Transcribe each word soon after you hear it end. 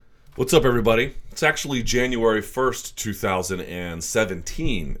What's up, everybody? It's actually January 1st,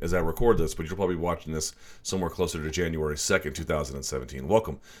 2017 as I record this, but you'll probably be watching this somewhere closer to January 2nd, 2017.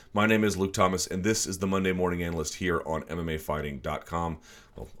 Welcome. My name is Luke Thomas, and this is the Monday Morning Analyst here on MMAfighting.com.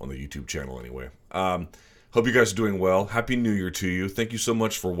 Well, on the YouTube channel anyway. Hope you guys are doing well. Happy New Year to you. Thank you so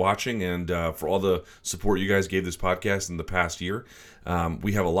much for watching and for all the support you guys gave this podcast in the past year.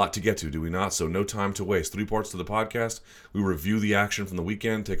 We have a lot to get to, do we not? So no time to waste. 3 parts to the podcast. We review the action from the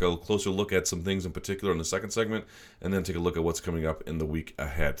weekend, take a closer look at some things in particular in the second segment, and then take a look at what's coming up in the week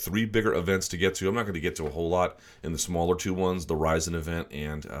ahead. 3 bigger events to get to. I'm not going to get to a whole lot in the smaller 2 ones, the RIZIN event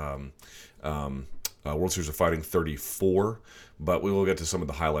and World Series of Fighting 34, but we will get to some of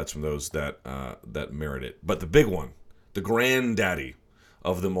the highlights from those that merit it. But the big one, the granddaddy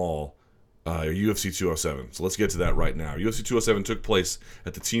of them all, UFC 207. So let's get to that right now. UFC 207 took place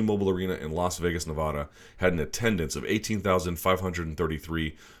at the T-Mobile Arena in Las Vegas, Nevada, had an attendance of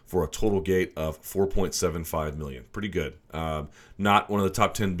 18,533 for a total gate of 4.75 million. Pretty good. Not one of the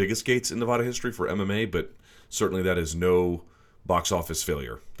top 10 biggest gates in Nevada history for MMA, but certainly that is no box office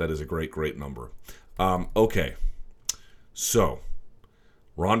failure. That is a great, great number. Okay, so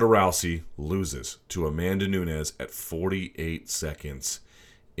Ronda Rousey loses to Amanda Nunes at 48 seconds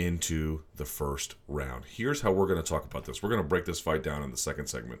into the first round. Here's how we're going to talk about this. We're going to break this fight down in the second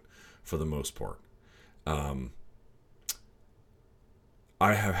segment for the most part. I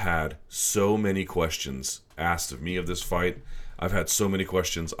have had so many questions asked of me of this fight. I've had so many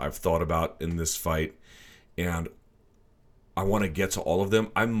questions I've thought about in this fight, and I want to get to all of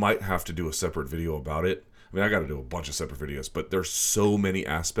them. I might have to do a separate video about it. I mean, I got to do a bunch of separate videos, but there's so many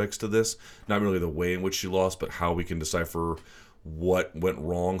aspects to this. Not really the way in which she lost, but how we can decipher what went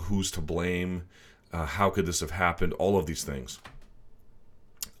wrong, who's to blame, how could this have happened, all of these things.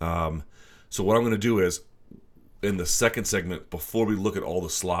 So what I'm going to do is, in the second segment, before we look at all the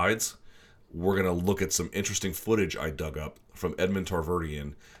slides, we're going to look at some interesting footage I dug up from Edmond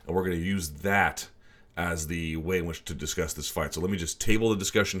Tarverdyan, and we're going to use that as the way in which to discuss this fight. So let me just table the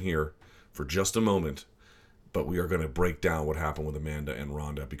discussion here for just a moment, but we are going to break down what happened with Amanda and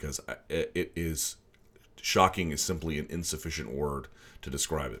Ronda, because it is shocking is simply an insufficient word to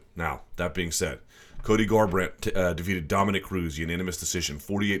describe it. Now, that being said, Cody Garbrandt defeated Dominick Cruz, unanimous decision,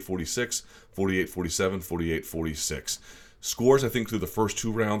 48-46, 48-47, 48-46. Scores, I think, through the first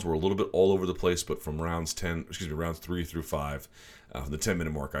 2 rounds were a little bit all over the place, but from rounds 3 through 5, the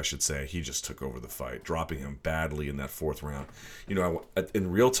 10-minute mark, I should say, he just took over the fight, dropping him badly in that 4th round. You know,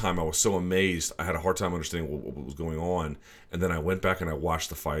 in real time, I was so amazed. I had a hard time understanding what was going on, and then I went back and I watched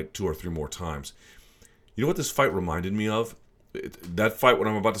the fight 2 or 3 more times. You know what this fight reminded me of? That fight, what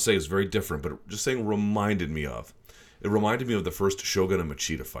I'm about to say, is very different, but just saying reminded me of. It reminded me of the first Shogun and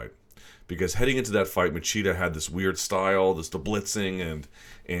Machida fight. Because heading into that fight, Machida had this weird style, the blitzing,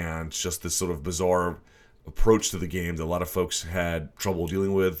 and just this sort of bizarre approach to the game that a lot of folks had trouble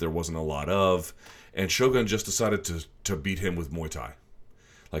dealing with. There wasn't a lot of. And Shogun just decided to beat him with Muay Thai.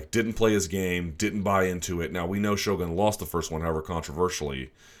 Like, didn't play his game, didn't buy into it. Now, we know Shogun lost the first one, however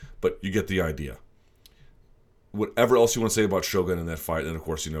controversially, but you get the idea. Whatever else you want to say about Shogun in that fight, and of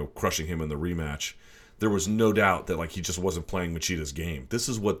course, you know, crushing him in the rematch, there was no doubt that he just wasn't playing Machida's game. This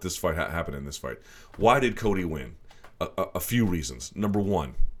is what this fight happened in this fight. Why did Cody win? A few reasons. Number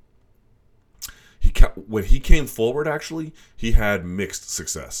one, when he came forward, actually, he had mixed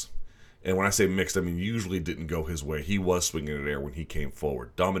success. And when I say mixed, I mean usually didn't go his way. He was swinging at air when he came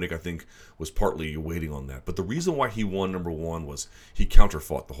forward. Dominic, I think, was partly waiting on that. But the reason why he won, number one, was he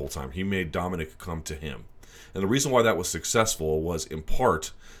counterfought the whole time. He made Dominic come to him. And the reason why that was successful was, in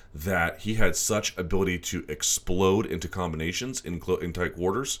part, that he had such ability to explode into combinations in tight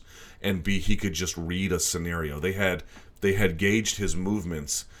quarters, and B, he could just read a scenario. They had gauged his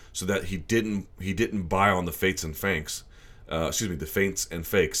movements so that he didn't buy on the feints and fakes. The feints and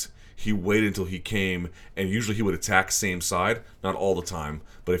fakes. He waited until he came, and usually he would attack same side, not all the time,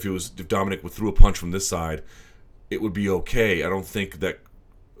 but if Dominic threw a punch from this side, it would be okay. I don't think that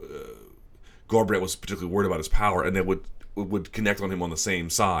Garbrandt was particularly worried about his power, and that would connect on him on the same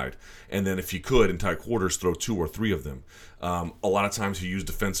side. And then if he could, in tight quarters, throw 2 or 3 of them. A lot of times he used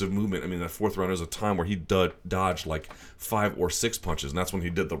defensive movement. I mean, that 4th round was a time where he dodged 5 or 6 punches, and that's when he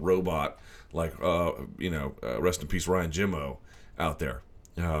did the robot, rest in peace Ryan Jimmo out there,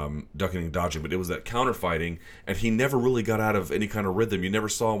 ducking and dodging. But it was that counterfighting, and he never really got out of any kind of rhythm. You never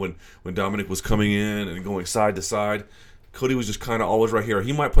saw when Dominic was coming in and going side to side. Cody was just kind of always right here.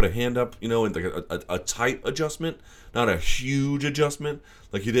 He might put a hand up, in a tight adjustment, not a huge adjustment.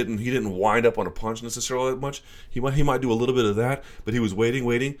 Like he didn't wind up on a punch necessarily that much. He might do a little bit of that, but he was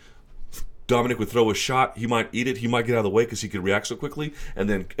waiting. Dominick would throw a shot, he might eat it, he might get out of the way because he could react so quickly, and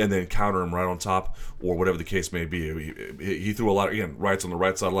then counter him right on top, or whatever the case may be. He threw a lot of, again, rights on the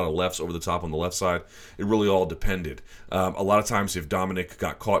right side, a lot of lefts over the top on the left side. It really all depended. A lot of times, if Dominick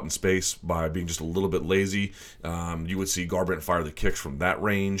got caught in space by being just a little bit lazy, you would see Garbrandt fire the kicks from that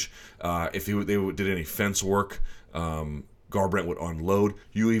range. If they did any fence work, Garbrandt would unload.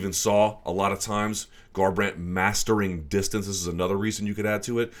 You even saw a lot of times Garbrandt mastering distance. This is another reason you could add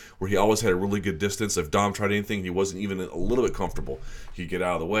to it, where he always had a really good distance. If Dom tried anything, he wasn't even a little bit comfortable. He'd get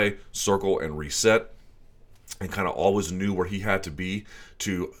out of the way, circle, and reset, and kind of always knew where he had to be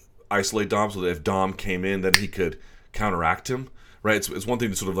to isolate Dom, so that if Dom came in, then he could counteract him. Right, it's one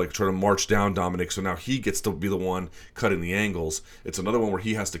thing to sort of like try to march down Dominick, so now he gets to be the one cutting the angles. It's another one where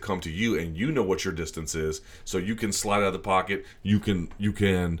he has to come to you, and you know what your distance is, so you can slide out of the pocket, you can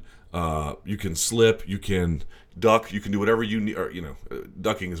slip, you can duck, you can do whatever you need. Or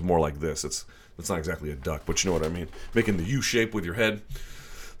ducking is more like this. It's not exactly a duck, but you know what I mean. Making the U shape with your head,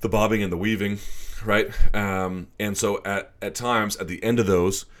 the bobbing and the weaving, right? And so at times at the end of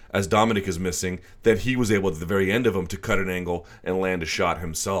those, as Dominick is missing, then he was able at the very end of them to cut an angle and land a shot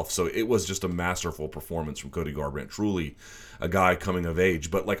himself. So it was just a masterful performance from Cody Garbrandt. Truly a guy coming of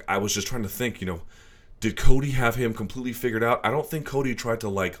age. But like I was just trying to think, did Cody have him completely figured out? I don't think Cody tried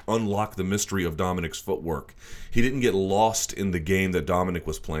to unlock the mystery of Dominick's footwork. He didn't get lost in the game that Dominick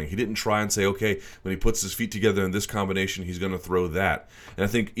was playing. He didn't try and say, okay, when he puts his feet together in this combination, he's going to throw that. And I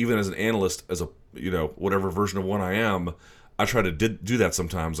think even as an analyst, as a whatever version of one I am, I try to do that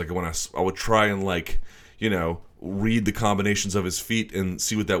sometimes. Like when I would try and read the combinations of his feet and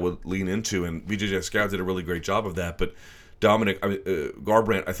see what that would lean into. And BJJ Scout did a really great job of that. But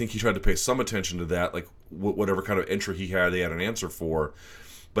Garbrandt, I think he tried to pay some attention to that, like whatever kind of entry he had, they had an answer for.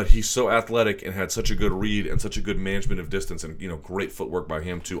 But he's so athletic and had such a good read and such a good management of distance, and great footwork by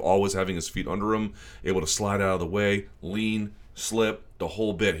him too. Always having his feet under him, able to slide out of the way, lean, slip, the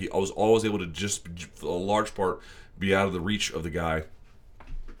whole bit. He was always able to just, for a large part, be out of the reach of the guy.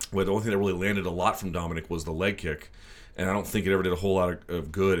 Well, the only thing that really landed a lot from Dominick was the leg kick, and I don't think it ever did a whole lot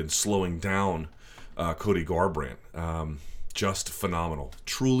of good in slowing down Cody Garbrandt. Just phenomenal.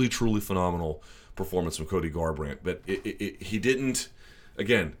 Truly, truly phenomenal performance from Cody Garbrandt. But he didn't,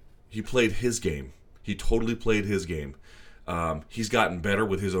 again, he played his game. He totally played his game. He's gotten better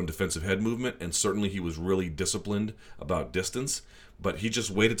with his own defensive head movement, and certainly he was really disciplined about distance. But he just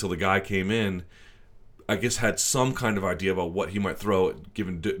waited till the guy came in, I guess had some kind of idea about what he might throw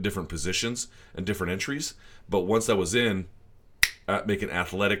given different positions and different entries. But once that was in, make an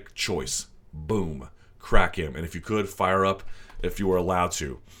athletic choice. Boom. Crack him. And if you could, fire up if you were allowed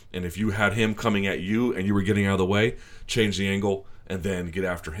to. And if you had him coming at you and you were getting out of the way, change the angle and then get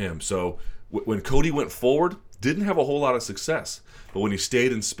after him. So when Cody went forward, didn't have a whole lot of success. But when he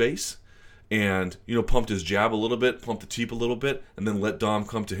stayed in space and pumped his jab a little bit, pumped the teep a little bit, and then let Dom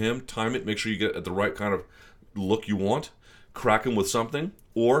come to him, time it, make sure you get at the right kind of look you want, crack him with something,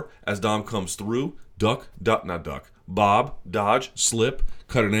 or as Dom comes through, bob, dodge, slip,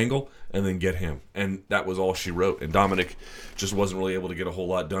 cut an angle, and then get him. And that was all she wrote. And Dominick just wasn't really able to get a whole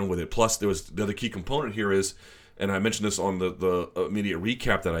lot done with it. Plus, there was the other key component here is, and I mentioned this on the immediate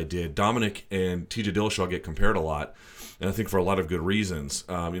recap that I did, Dominick and TJ Dillashaw get compared a lot, and I think for a lot of good reasons.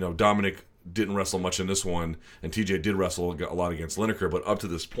 Dominick didn't wrestle much in this one, and TJ did wrestle a lot against Lineker, but up to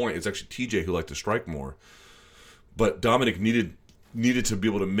this point, it's actually TJ who liked to strike more. But Dominick needed to be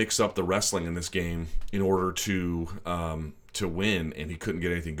able to mix up the wrestling in this game in order to win, and he couldn't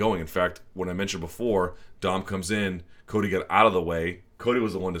get anything going. In fact, when I mentioned before, Dom comes in, Cody got out of the way, Cody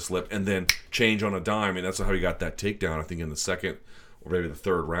was the one to slip, and then change on a dime, and that's how he got that takedown, I think, in the second or maybe the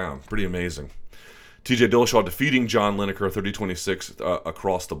third round. Pretty amazing. TJ Dillashaw defeating John Lineker 30-26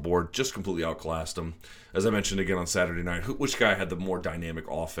 across the board, just completely outclassed him. As I mentioned again on Saturday night, which guy had the more dynamic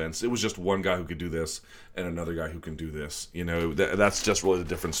offense? It was just one guy who could do this and another guy who can do this. That's just really the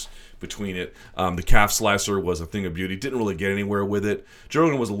difference between it. The calf slicer was a thing of beauty. Didn't really get anywhere with it. Joe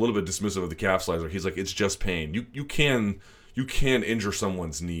Rogan was a little bit dismissive of the calf slicer. He's like, it's just pain. You can injure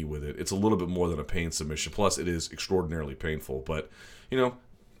someone's knee with it. It's a little bit more than a pain submission. Plus, it is extraordinarily painful. But,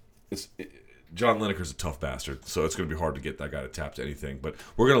 John Lineker's a tough bastard, so it's going to be hard to get that guy to tap to anything. But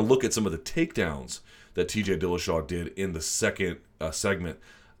we're going to look at some of the takedowns that TJ Dillashaw did in the second segment.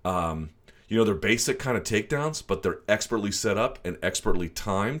 They're basic kind of takedowns, but they're expertly set up and expertly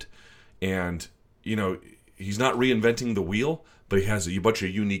timed. And, he's not reinventing the wheel, but he has a bunch of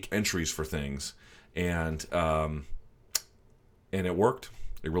unique entries for things. And it worked.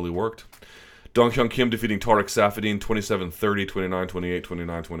 It really worked. Dong Hyun Kim defeating Tariq Saffiedine 27-30, 29-28,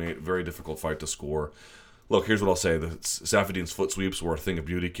 29-28. Very difficult fight to score. Look, here's what I'll say. The Saffiedian's foot sweeps were a thing of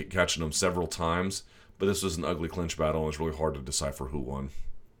beauty, catching him several times. But this was an ugly clinch battle, and it's really hard to decipher who won.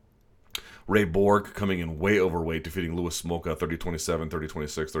 Ray Borg coming in way overweight, defeating Louis Smolka 30-27,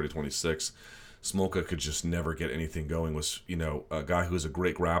 30-26, 30-26. Smolka could just never get anything going. Was, a guy who is a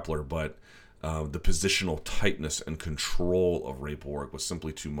great grappler, but the positional tightness and control of Ray Borg was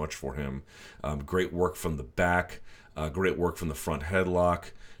simply too much for him. Great work from the back, great work from the front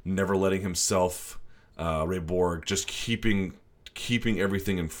headlock, never letting himself, Ray Borg, just keeping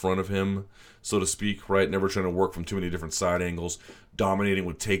everything in front of him, so to speak, right? Never trying to work from too many different side angles, dominating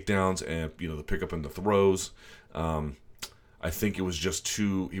with takedowns and, the pickup and the throws. I think he was just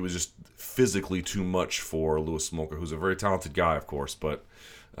physically too much for Louis Smolka, who's a very talented guy, of course, but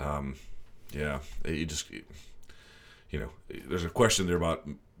there's a question there about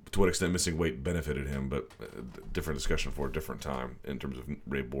to what extent missing weight benefited him, but different discussion for a different time in terms of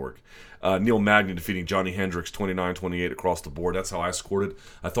Ray Borg. Neil Magny defeating Johnny Hendricks 29-28 across the board. That's how I scored it.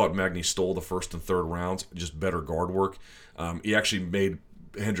 I thought Magny stole the first and third rounds, just better guard work. He actually made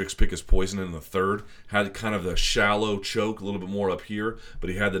Hendricks pick his poison in the third, had kind of the shallow choke, a little bit more up here, but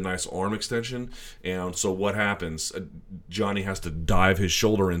he had the nice arm extension. And so what happens? Johnny has to dive his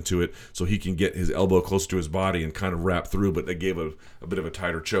shoulder into it so he can get his elbow close to his body and kind of wrap through, but it gave a bit of a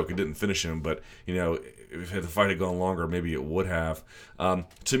tighter choke. It didn't finish him, but, if the fight had gone longer, maybe it would have.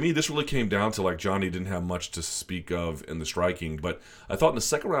 To me, this really came down to, Johnny didn't have much to speak of in the striking, but I thought in the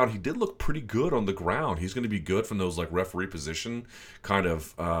second round he did look pretty good on the ground. He's going to be good from those, referee position kind of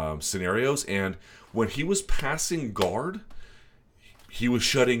scenarios. And when he was passing guard, he was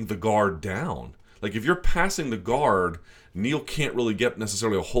shutting the guard down. If you're passing the guard, Neil can't really get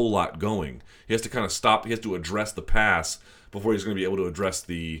necessarily a whole lot going. He has to kind of stop. He has to address the pass before he's going to be able to address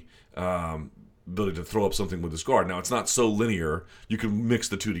the ability to throw up something with his guard. Now, it's not so linear. You can mix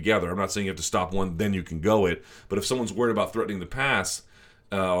the two together. I'm not saying you have to stop one, then you can go it. But if someone's worried about threatening the pass,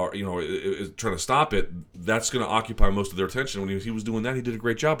 or trying to stop it, that's going to occupy most of their attention. When he was doing that, he did a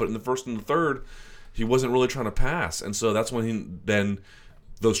great job. But in the first and the third, he wasn't really trying to pass, and so that's when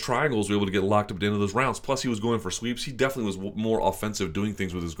those triangles were able to get locked up at the end of those rounds. Plus, he was going for sweeps. He definitely was more offensive, doing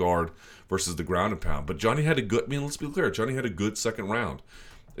things with his guard versus the ground and pound. But Johnny had a good. Let's be clear. Johnny had a good second round.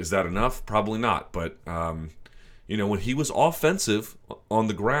 Is that enough? Probably not. But when he was offensive on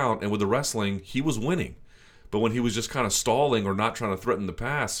the ground and with the wrestling, he was winning. But when he was just kind of stalling or not trying to threaten the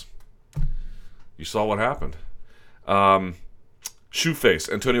pass, you saw what happened. Shoeface,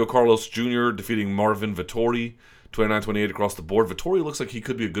 Antonio Carlos Jr. defeating Marvin Vettori, 29-28 across the board. Vettori looks like he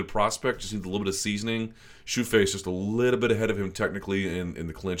could be a good prospect, just needs a little bit of seasoning. Shoeface just a little bit ahead of him technically in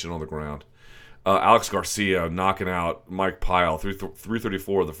the clinch and on the ground. Alex Garcia knocking out Mike Pyle,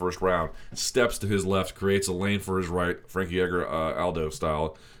 334 of the first round. Steps to his left, creates a lane for his right, Frankie Edgar Aldo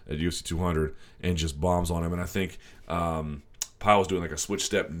style at UFC 200, and just bombs on him. And I think Pyle was doing a switch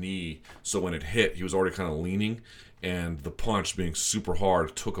step knee, so when it hit, he was already kind of leaning, and the punch being super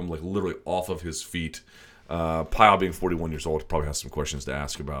hard took him literally off of his feet. Pyle, being 41 years old, probably has some questions to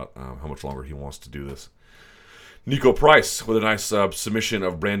ask about how much longer he wants to do this. Nico Price with a nice submission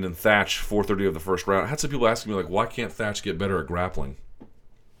of Brandon Thatch, 4:30 of the first round. I had some people asking me, why can't Thatch get better at grappling?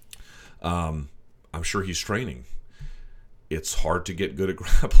 I'm sure he's training. It's hard to get good at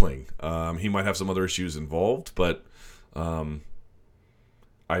grappling. He might have some other issues involved, but I'm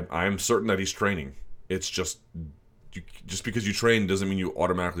certain that he's training. It's just because you train doesn't mean you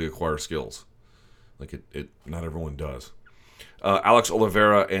automatically acquire skills. Not everyone does. Alex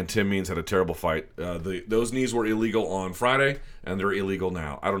Oliveira and Tim Means had a terrible fight. Those knees were illegal on Friday, and they're illegal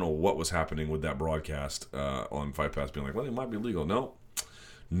now. I don't know what was happening with that broadcast on Fight Pass being they might be legal.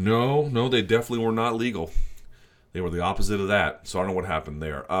 No, they definitely were not legal. They were the opposite of that, so I don't know what happened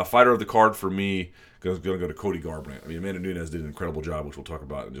there. Fighter of the card for me is going to go to Cody Garbrandt. Amanda Nunes did an incredible job, which we'll talk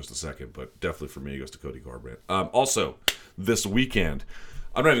about in just a second, but definitely for me it goes to Cody Garbrandt. Also, this weekend,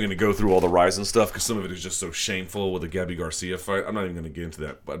 I'm not even going to go through all the RIZIN stuff because some of it is just so shameful with the Gabby Garcia fight. I'm not even going to get into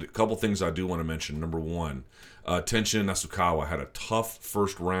that. But a couple things I do want to mention. Number one, Tenshin Nasukawa had a tough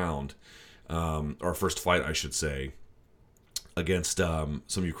first round, or first fight, I should say, against some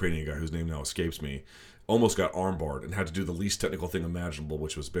Ukrainian guy whose name now escapes me. Almost got armbarred and had to do the least technical thing imaginable,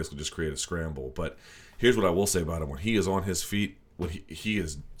 which was basically just create a scramble. But here's what I will say about him. When he is on his feet, when he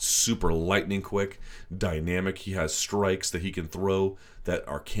is super lightning quick, dynamic. He has strikes that he can throw that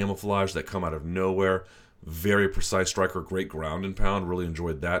are camouflage, that come out of nowhere. Very precise striker, great ground and pound. Really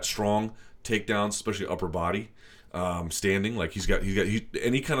enjoyed that. Strong takedowns, especially upper body, standing. He's got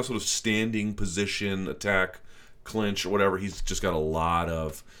any kind of sort of standing position, attack, clinch, or whatever. He's just got a lot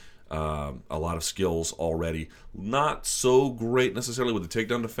of A lot of skills already. Not so great necessarily with the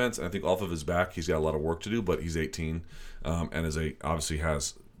takedown defense. I think off of his back, he's got a lot of work to do, but he's 18 and obviously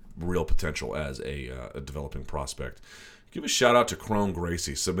has real potential as a developing prospect. Give a shout out to Crone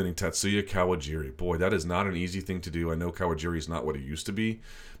Gracie submitting Tatsuya Kawajiri. Boy, that is not an easy thing to do. I know Kawajiri is not what he used to be,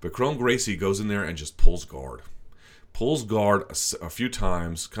 but Crone Gracie goes in there and just pulls guard. Pulls guard a few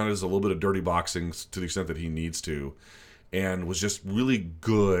times, kind of does a little bit of dirty boxing to the extent that he needs to, and was just really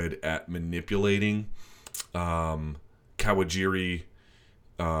good at manipulating Kawajiri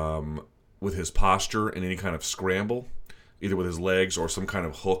with his posture and any kind of scramble, either with his legs or some kind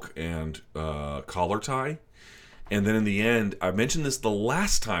of hook and collar tie. And then in the end, I mentioned this the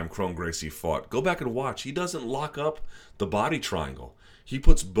last time Crone Gracie fought. Go back and watch. He doesn't lock up the body triangle. He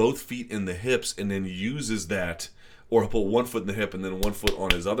puts both feet in the hips and then uses that, or he'll put one foot in the hip and then one foot on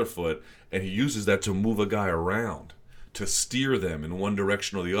his other foot, and he uses that to move a guy around, to steer them in one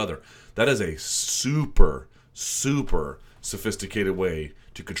direction or the other. That is a super, super sophisticated way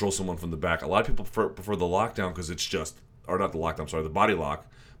to control someone from the back. A lot of people prefer the lockdown because it's just, or not the lockdown, sorry, the body lock,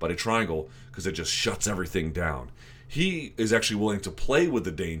 body triangle, because it just shuts everything down. He is actually willing to play with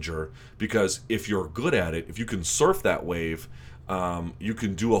the danger because if you're good at it, if you can surf that wave, you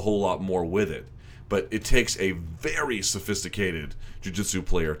can do a whole lot more with it. But it takes a very sophisticated jiu-jitsu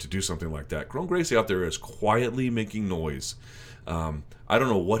player to do something like that. Crone Gracie out there is quietly making noise. I don't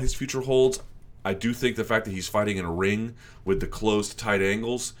know what his future holds. I do think the fact that he's fighting in a ring with the closed, tight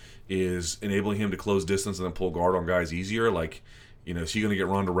angles is enabling him to close distance and then pull guard on guys easier. Like, you know, is he going to get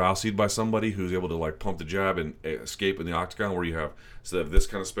Ronda Rousey'd by somebody who's able to like pump the jab and escape in the octagon where you have, instead of this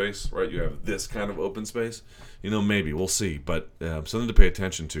kind of space, right, you have this kind of open space? You know, maybe. We'll see. But something to pay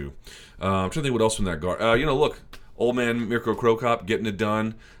attention to. I'm trying to think what else from that guard. Look, old man Mirko Krokop getting it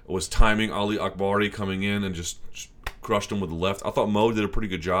done. Was timing Ali Akbari coming in and just crushed him with the left. I thought Mo did a pretty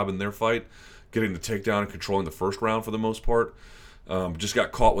good job in their fight, getting the takedown and controlling the first round for the most part. Just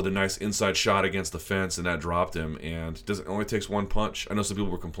got caught with a nice inside shot against the fence, and that dropped him. And it only takes one punch. I know some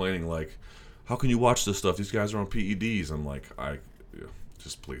people were complaining, like, how can you watch this stuff? These guys are on PEDs. I'm like,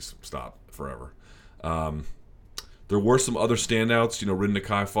 just please stop forever. There were some other standouts. You know, Rin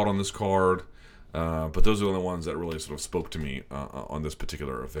Nakai fought on this card. But those are the only ones that really sort of spoke to me on this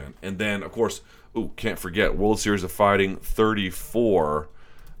particular event. And then, of course, can't forget, World Series of Fighting 34.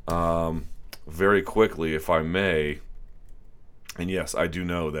 Very quickly, if I may. And yes, I do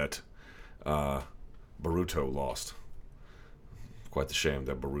know that Baruto lost. Quite the shame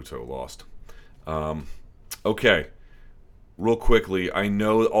that Baruto lost. Okay, real quickly, I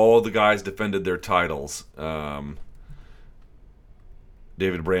know all the guys defended their titles.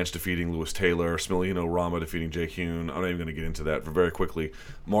 David Branch defeating Lewis Taylor, Smiliano Rama defeating Jake Hune. I'm not even going to get into that. For very quickly,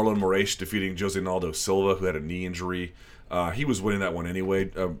 Marlon Moraes defeating Jose Naldo Silva, who had a knee injury. He was winning that one anyway.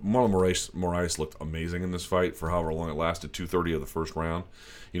 Marlon Moraes looked amazing in this fight for however long it lasted, 2:30 of the first round.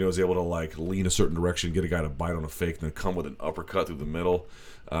 You know, he was able to like lean a certain direction, get a guy to bite on a fake, and then come with an uppercut through the middle.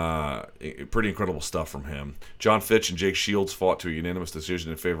 Pretty incredible stuff from him. John Fitch and Jake Shields fought to a unanimous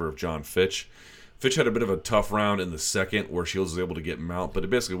decision in favor of John Fitch. Fitch had a bit of a tough round in the second where Shields was able to get him out, but it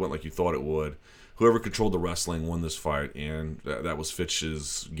basically went like you thought it would. Whoever controlled the wrestling won this fight, and that was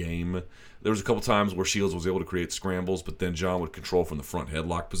Fitch's game. There was a couple times where Shields was able to create scrambles, but then John would control from the front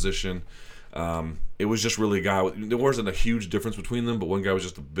headlock position. It was just really a guy. There wasn't a huge difference between them, but one guy was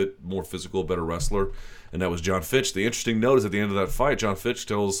just a bit more physical, better wrestler, and that was John Fitch. The interesting note is at the end of that fight, John Fitch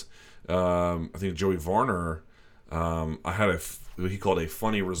tells, I think, Joey Varner, I had what he called a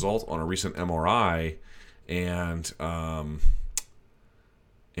funny result on a recent MRI, and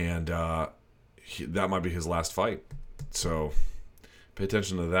that might be his last fight. So pay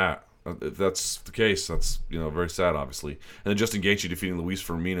attention to that. If that's the case, that's very sad, obviously. And then Justin Gaethje defeating Luis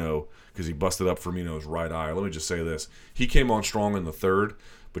Firmino because he busted up Firmino's right eye. Let me just say this: he came on strong in the third,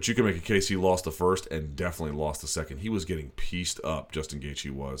 but you can make a case he lost the first and definitely lost the second. He was getting pieced up. Justin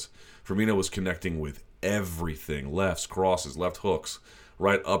Gaethje was. Firmino was connecting with everything: lefts, crosses, left hooks,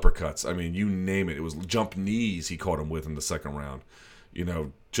 right uppercuts. I mean, you name it. It was jump knees he caught him with in the second round.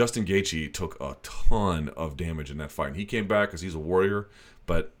 Justin Gaethje took a ton of damage in that fight. And he came back because he's a warrior,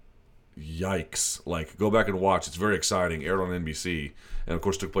 but yikes. Like, go back and watch. It's very exciting. Aired on NBC. And, of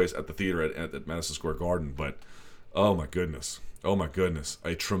course, took place at the theater at Madison Square Garden. But, oh, my goodness.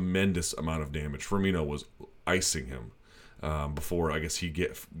 A tremendous amount of damage. Firmino was icing him before, I guess, he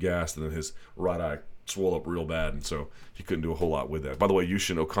get gassed, and then his right eye swelled up real bad, and so he couldn't do a whole lot with that. By the way,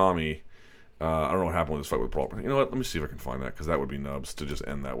 Yushin Okami, I don't know what happened with this fight with Paul. You know what? Let me see if I can find that, because that would be nubs to just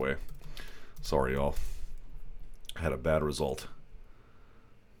end that way. Sorry, y'all. I had a bad result.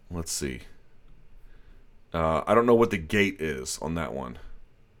 Let's see. I don't know what the gate is on that one.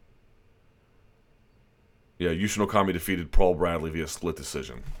 Yeah, Yushin Okami defeated Paul Bradley via split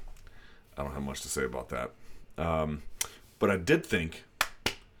decision. I don't have much to say about that. But I did think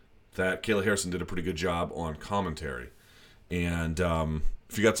that Kayla Harrison did a pretty good job on commentary. And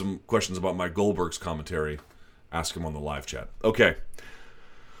if you got some questions about Mike Goldberg's commentary, ask him on the live chat. Okay,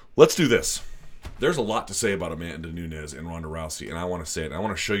 let's do this. There's a lot to say about Amanda Nunes and Ronda Rousey, and I want to say it. I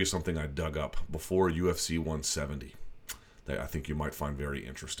want to show you something I dug up before UFC 170 that I think you might find very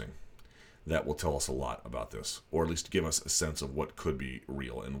interesting. That will tell us a lot about this, or at least give us a sense of what could be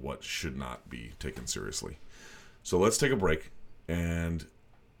real and what should not be taken seriously. So let's take a break, and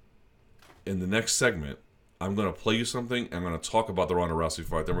in the next segment, I'm going to play you something. I'm going to talk about the Ronda Rousey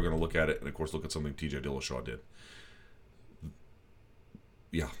fight. Then we're going to look at it, and of course, look at something TJ Dillashaw did.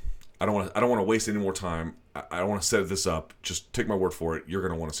 Yeah, I don't want to waste any more time. I don't want to set this up. Just take my word for it. You're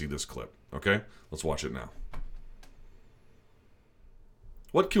going to want to see this clip. Okay, let's watch it now.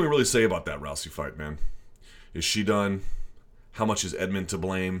 What can we really say about that Rousey fight, man? Is she done? How much is Edmond to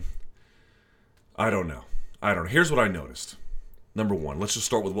blame? I don't know. Here's what I noticed. Number one, let's just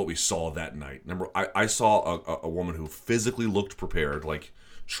start with what we saw that night. I saw a woman who physically looked prepared, like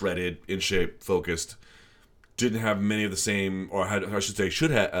shredded, in shape, focused. Didn't have many of the same, or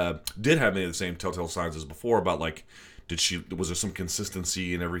did have many of the same telltale signs as before about, like, was there some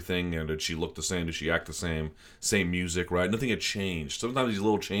consistency in everything, and did she look the same? Did she act the same? Same music, right? Nothing had changed. Sometimes these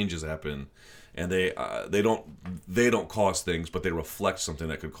little changes happen, and they don't cause things, but they reflect something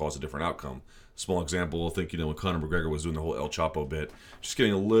that could cause a different outcome. Small example, I think, when Conor McGregor was doing the whole El Chapo bit, just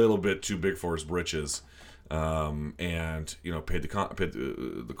getting a little bit too big for his britches, and paid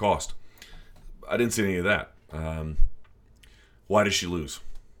the cost. I didn't see any of that. Why did she lose?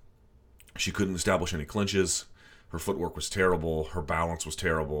 She couldn't establish any clinches. Her footwork was terrible. Her balance was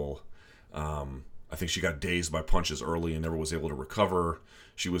terrible. I think she got dazed by punches early and never was able to recover.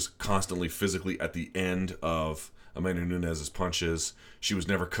 She was constantly physically at the end of Amanda Nunes' punches. She was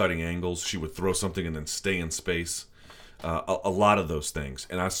never cutting angles. She would throw something and then stay in space. A lot of those things.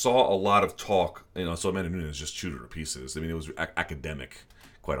 And I saw a lot of talk. So Amanda Nunes just chewed her to pieces. I mean, it was academic,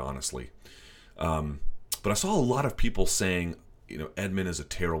 quite honestly. But I saw a lot of people saying, Edmond is a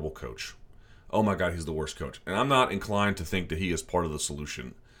terrible coach. Oh my God, he's the worst coach. And I'm not inclined to think that he is part of the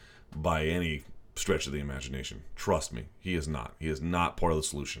solution by any stretch of the imagination. Trust me, he is not. He is not part of the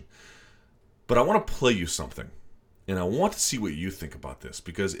solution. But I want to play you something. And I want to see what you think about this,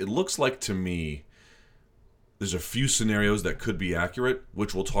 because it looks like to me there's a few scenarios that could be accurate,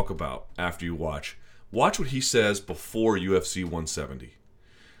 which we'll talk about after you watch. Watch what he says before UFC 170.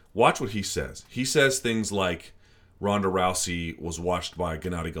 Watch what he says. He says things like, Ronda Rousey was watched by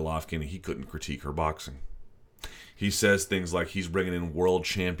Gennady Golovkin and he couldn't critique her boxing. He says things like he's bringing in world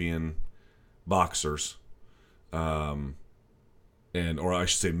champion boxers, or I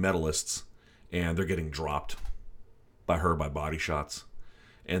should say medalists, and they're getting dropped by her by body shots,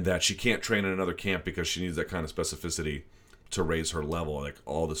 and that she can't train in another camp because she needs that kind of specificity to raise her level, like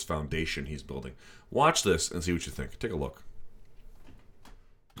all this foundation he's building. Watch this and see what you think. Take a look.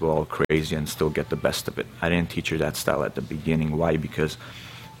 Go all crazy and still get the best of it. I didn't teach her that style at the beginning. Why? Because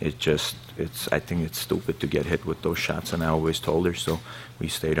I think it's stupid to get hit with those shots, and I always told her so. We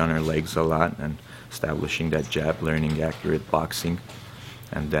stayed on her legs a lot and establishing that jab, learning accurate boxing,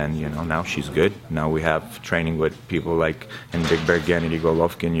 and then now she's good. Now we have training with people like in Big Bear Gennady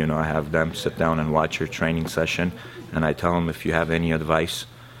Golovkin. I have them sit down and watch her training session, and I tell them if you have any advice,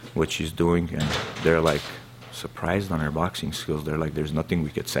 what she's doing, and they're like surprised on her boxing skills. They're like, there's nothing we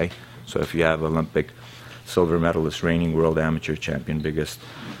could say. So if you have Olympic silver medalist, reigning world amateur champion, biggest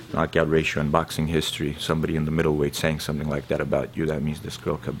knockout ratio in boxing history, somebody in the middleweight saying something like that about you, that means this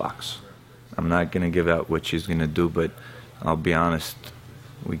girl could box. I'm not going to give out what she's going to do, but I'll be honest,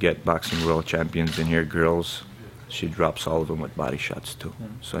 we get boxing world champions in here, girls, she drops all of them with body shots too.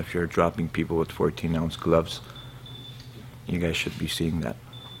 So if you're dropping people with 14-ounce gloves, you guys should be seeing that.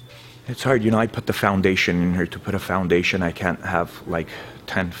 It's hard, I put the foundation in her. To put a foundation, I can't have like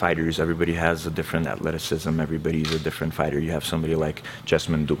 10 fighters. Everybody has a different athleticism. Everybody's a different fighter. You have somebody like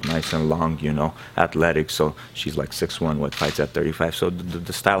Jessamine Duke, nice and long, athletic. So she's like 6'1", fights at 35. So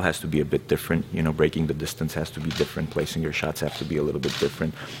the style has to be a bit different. breaking the distance has to be different. Placing your shots have to be a little bit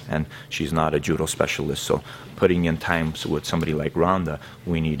different. And she's not a judo specialist. So putting in time with somebody like Ronda,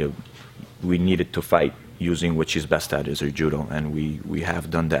 we needed to fight using what she's best at is her judo, and we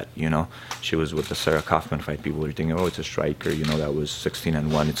have done that. She was with the Sarah Kaufman fight. People are thinking, oh, it's a striker, that was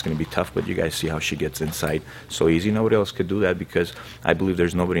 16-1. It's going to be tough, but you guys see how she gets inside so easy. Nobody else could do that, because I believe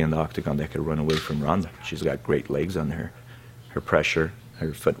there's nobody in the octagon that could run away from Ronda. She's got great legs on her. Her pressure,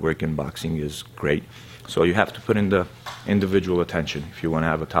 her footwork in boxing is great. So you have to put in the individual attention if you want to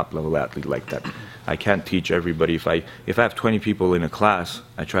have a top-level athlete like that. I can't teach everybody. If I have 20 people in a class,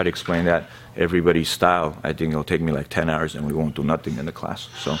 I try to explain that everybody's style. I think it'll take me like 10 hours and we won't do nothing in the class.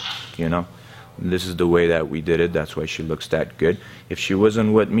 So, this is the way that we did it. That's why she looks that good. If she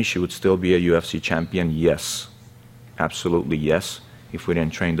wasn't with me, she would still be a UFC champion, yes. Absolutely yes, if we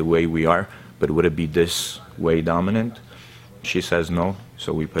didn't train the way we are. But would it be this way dominant? She says no,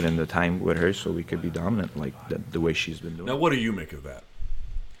 so we put in the time with her so we could be dominant like the way she's been doing. Now, what do you make of that?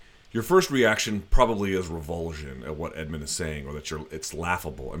 Your first reaction probably is revulsion at what Edmond is saying, or that it's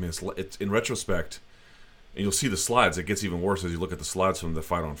laughable. I mean, it's in retrospect, and you'll see the slides. It gets even worse as you look at the slides from the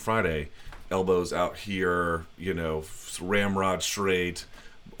fight on Friday. Elbows out here, ramrod straight,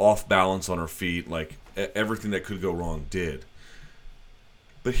 off balance on her feet, like everything that could go wrong did.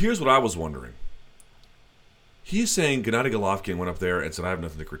 But here's what I was wondering. He's saying Gennady Golovkin went up there and said, I have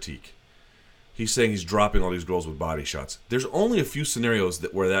nothing to critique. He's saying he's dropping all these girls with body shots. There's only a few scenarios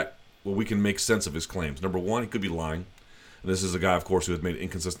where we can make sense of his claims. Number one, he could be lying. And this is a guy, of course, who has made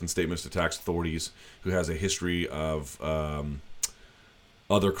inconsistent statements to tax authorities, who has a history of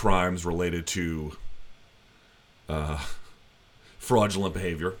other crimes related to fraudulent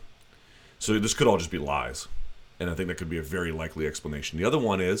behavior. So this could all just be lies. And I think that could be a very likely explanation. The other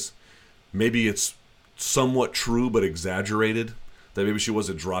one is maybe it's somewhat true but exaggerated, that maybe she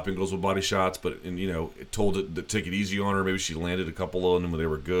wasn't dropping girls with body shots, but it told it to take it easy on her. Maybe she landed a couple of them when they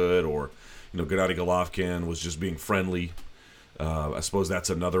were good, or Gennady Golovkin was just being friendly. I suppose that's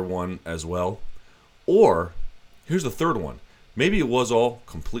another one as well. Or here's the third one. Maybe it was all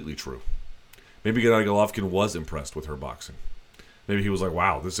completely true. Maybe Gennady Golovkin was impressed with her boxing. Maybe he was like,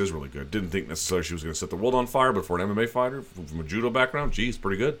 wow, this is really good. Didn't think necessarily she was going to set the world on fire, but for an MMA fighter from a judo background, geez,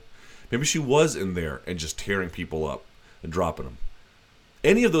 pretty good. Maybe she was in there and just tearing people up and dropping them.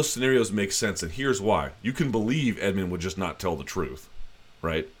 Any of those scenarios make sense, and here's why. You can believe Edmond would just not tell the truth,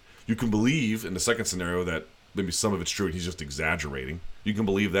 right? You can believe in the second scenario that maybe some of it's true and he's just exaggerating. You can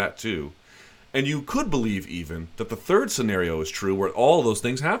believe that too. And you could believe even that the third scenario is true where all of those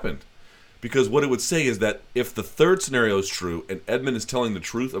things happened. Because what it would say is that if the third scenario is true and Edmond is telling the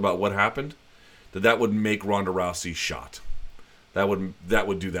truth about what happened, that would make Ronda Rousey shot. That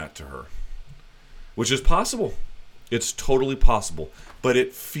would do that to her. Which is possible. It's totally possible. But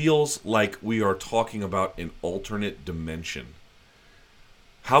it feels like we are talking about an alternate dimension.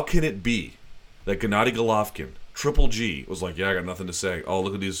 How can it be that Gennady Golovkin, Triple G, was like, yeah, I got nothing to say. Oh,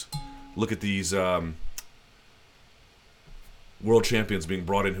 look at these world champions being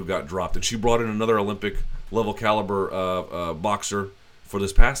brought in who got dropped. And she brought in another Olympic level caliber boxer for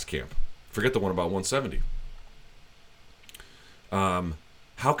this past camp. Forget the one about 170.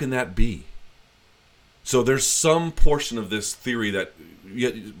 How can that be? So there's some portion of this theory that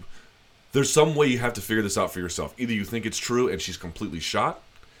there's some way you have to figure this out for yourself. Either you think it's true and she's completely shot.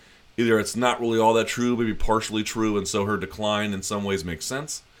 Either it's not really all that true, maybe partially true, and so her decline in some ways makes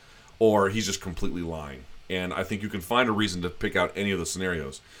sense. Or he's just completely lying. And I think you can find a reason to pick out any of the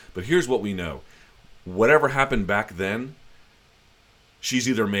scenarios. But here's what we know. Whatever happened back then, she's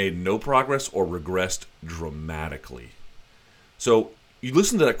either made no progress or regressed dramatically. So you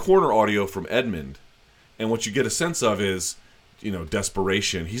listen to that corner audio from Edmond, and what you get a sense of is,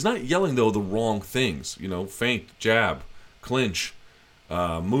 desperation. He's not yelling, though, the wrong things. Feint, jab, clinch,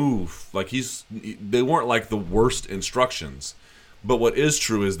 move. Like they weren't like the worst instructions. But what is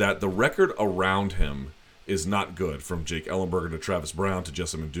true is that the record around him is not good, from Jake Ellenberger to Travis Brown to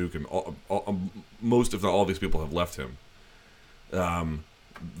Jessamine Duke, and most, if not all, these people have left him.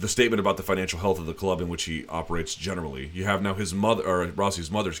 The statement about the financial health of the club in which he operates generally. You have now his mother, or Rossi's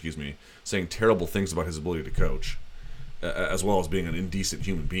mother, saying terrible things about his ability to coach, as well as being an indecent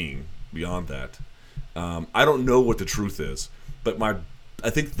human being beyond that. I don't know what the truth is, but I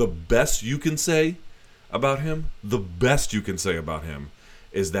think the best you can say about him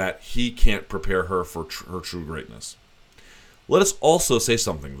is that he can't prepare her for her true greatness. Let us also say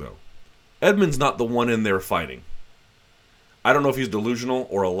something, though. Edmond's not the one in there fighting. I don't know if he's delusional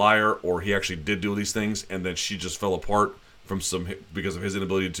or a liar, or he actually did do these things and then she just fell apart because of his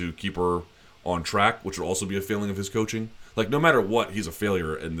inability to keep her on track, which would also be a failing of his coaching. Like, no matter what, he's a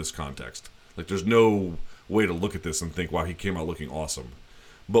failure in this context. Like, there's no way to look at this and think, wow, he came out looking awesome.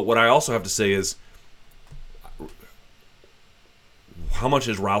 But what I also have to say is, how much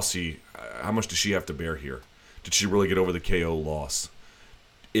does she have to bear here? Did she really get over the KO loss?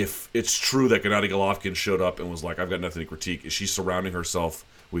 If it's true that Gennady Golovkin showed up and was like, I've got nothing to critique, is she surrounding herself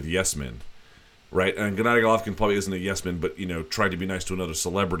with yes men? Right? And Gennady Golovkin probably isn't a yes man, but, tried to be nice to another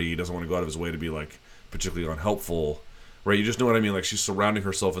celebrity. He doesn't want to go out of his way to be, like, particularly unhelpful. right? You just know what I mean? Like, she's surrounding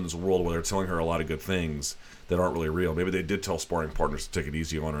herself in this world where they're telling her a lot of good things that aren't really real. Maybe they did tell sparring partners to take it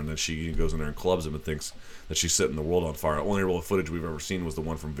easy on her, and then she goes in there and clubs him and thinks that she's setting the world on fire. The only real footage we've ever seen was the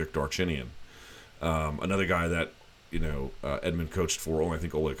one from Vic Darchinyan, another guy that Edmond coached for only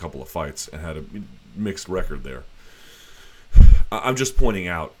a couple of fights and had a mixed record there. I'm just pointing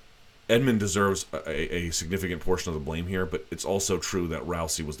out, Edmond deserves a significant portion of the blame here, but it's also true that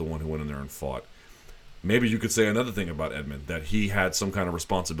Rousey was the one who went in there and fought. Maybe you could say another thing about Edmond, that he had some kind of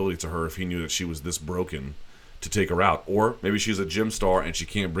responsibility to her if he knew that she was this broken to take her out. Or maybe she's a gym star and she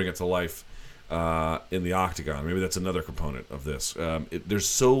can't bring it to life in the Octagon. Maybe that's another component of this. There's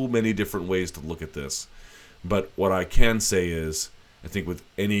so many different ways to look at this. But what I can say is, I think with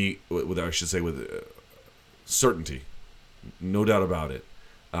certainty, no doubt about it,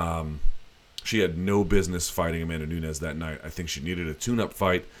 she had no business fighting Amanda Nunes that night. I think she needed a tune-up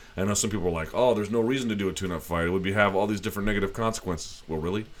fight. I know some people are like, oh, there's no reason to do a tune-up fight. It would have all these different negative consequences. Well,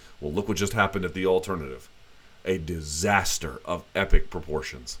 really? Well, look what just happened at the alternative. A disaster of epic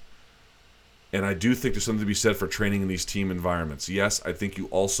proportions. And I do think there's something to be said for training in these team environments. Yes, I think you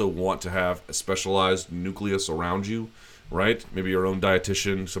also want to have a specialized nucleus around you, right? Maybe your own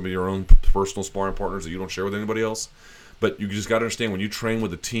dietitian, some of your own personal sparring partners that you don't share with anybody else. But you just got to understand, when you train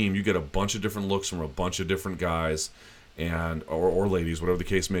with a team, you get a bunch of different looks from a bunch of different guys and or ladies, whatever the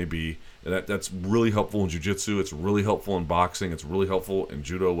case may be. And that's really helpful in jiu-jitsu. It's really helpful in boxing. It's really helpful in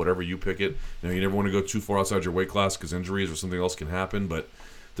judo, whatever you pick it. You never want to go too far outside your weight class because injuries or something else can happen. But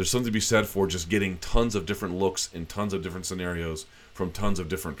there's something to be said for just getting tons of different looks in tons of different scenarios from tons of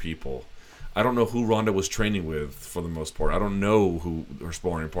different people. I don't know who Ronda was training with for the most part. I don't know who her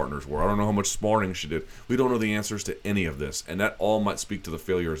sparring partners were. I don't know how much sparring she did. We don't know the answers to any of this, and that all might speak to the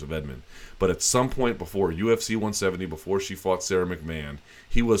failures of Edmond. But at some point before UFC 170, before she fought Sarah McMahon,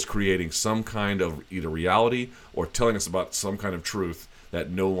 he was creating some kind of either reality or telling us about some kind of truth that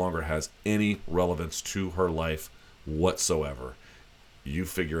no longer has any relevance to her life whatsoever. You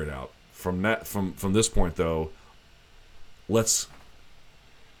figure it out. From this point, though, let's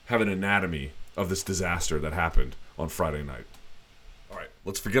have an anatomy of this disaster that happened on Friday night. All right,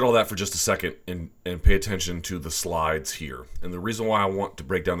 let's forget all that for just a second and pay attention to the slides here. And the reason why I want to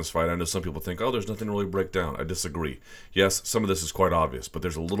break down this fight, I know some people think, oh, there's nothing to really break down. I disagree. Yes, some of this is quite obvious, but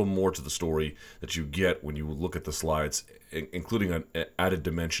there's a little more to the story that you get when you look at the slides, including an added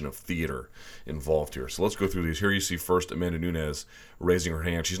dimension of theater involved here. So let's go through these. Here you see first Amanda Nunes raising her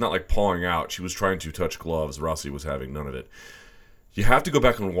hand. She's not like pawing out. She was trying to touch gloves. Rousey was having none of it. You have to go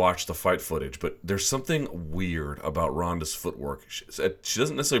back and watch the fight footage, but there's something weird about Ronda's footwork. She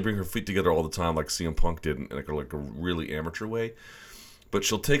doesn't necessarily bring her feet together all the time like CM Punk did in like a really amateur way, but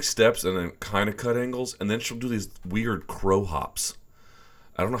she'll take steps and then kind of cut angles, and then she'll do these weird crow hops.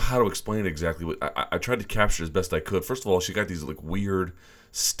 I don't know how to explain it exactly. I tried to capture it as best I could. First of all, she got these like weird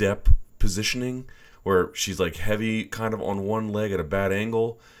step positioning where she's like heavy kind of on one leg at a bad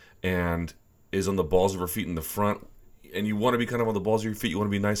angle and is on the balls of her feet in the front. And you want to be kind of on the balls of your feet. You want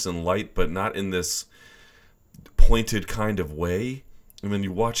to be nice and light, but not in this pointed kind of way. And then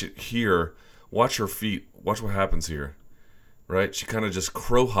you watch it here. Watch her feet. Watch what happens here. Right? She kind of just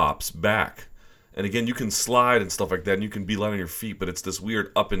crow hops back. And again, you can slide and stuff like that, and you can be light on your feet, but it's this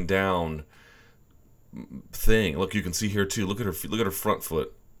weird up and down thing. Look, you can see here too. Look at her feet. Look at her front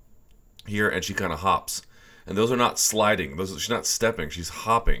foot here, and she kind of hops. And those are not sliding. She's not stepping. She's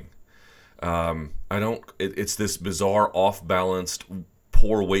hopping. It's this bizarre, off-balanced,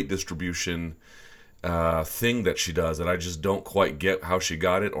 poor weight distribution thing that she does that I just don't quite get how she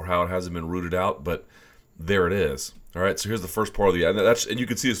got it or how it hasn't been rooted out, but there it is. All right, so here's the first part of and you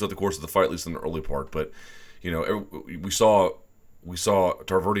can see this throughout the course of the fight, at least in the early part, but we saw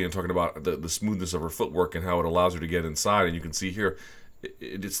Tarverdyan talking about the smoothness of her footwork and how it allows her to get inside, and you can see here,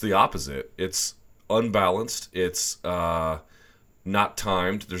 it's the opposite. It's unbalanced. It's not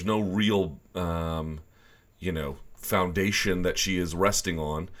timed. There's no real, foundation that she is resting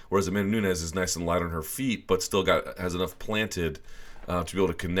on. Whereas Amanda Nunes is nice and light on her feet, but still has enough planted to be able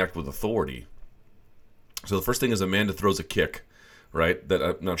to connect with authority. So the first thing is Amanda throws a kick, right? That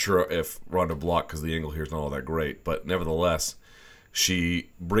I'm not sure if Ronda blocked because the angle here is not all that great, but nevertheless, she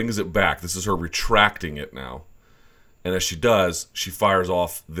brings it back. This is her retracting it now. And as she does, she fires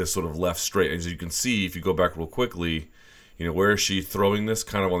off this sort of left straight. As you can see, if you go back real quickly, where is she throwing this?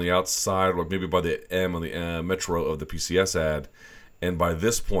 Kind of on the outside, or maybe by the M on the Metro of the PCS ad. And by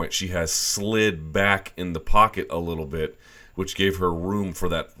this point, she has slid back in the pocket a little bit, which gave her room for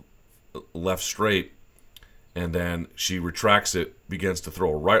that left straight. And then she retracts it, begins to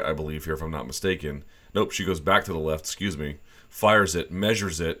throw a right, I believe, here, if I'm not mistaken. Nope, she goes back to the left, fires it,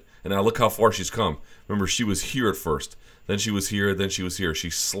 measures it, and now look how far she's come. Remember, she was here at first. Then she was here. Then she was here.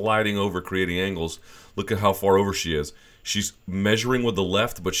 She's sliding over, creating angles. Look at how far over she is. She's measuring with the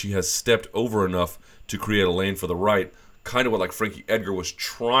left, but she has stepped over enough to create a lane for the right. Kind of what like Frankie Edgar was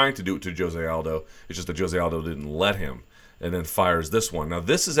trying to do to Jose Aldo. It's just that Jose Aldo didn't let him. And then fires this one. Now,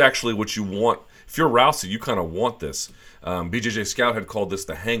 this is actually what you want. If you're Rousey, you kind of want this. BJJ Scout had called this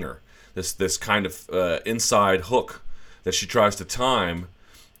the hanger. This kind of inside hook that she tries to time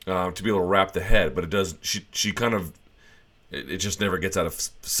to be able to wrap the head. But it does. She kind of, it just never gets out of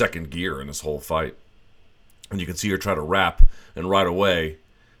second gear in this whole fight. And you can see her try to wrap, and right away,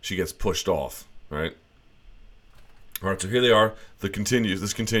 she gets pushed off, right? All right, so here they are.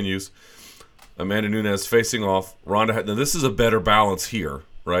 This continues. Amanda Nunes facing off. Ronda. Now this is a better balance here,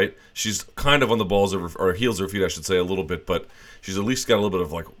 right? She's kind of on the balls of her, or heels of her feet, I should say, a little bit, but she's at least got a little bit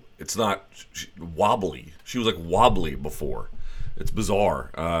of like, it's not wobbly. She was like wobbly before. It's bizarre.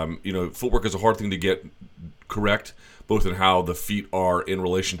 Footwork is a hard thing to get correct, both in how the feet are in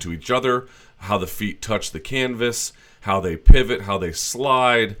relation to each other, how the feet touch the canvas, how they pivot, how they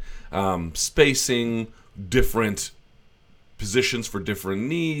slide, spacing, different positions for different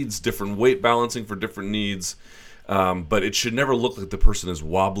needs, different weight balancing for different needs. But it should never look like the person is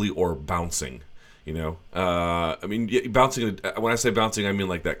wobbly or bouncing. Bouncing. When I say bouncing, I mean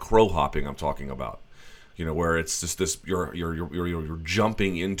like that crow hopping I'm talking about. Where it's just this you're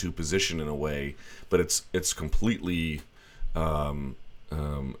jumping into position in a way, but it's completely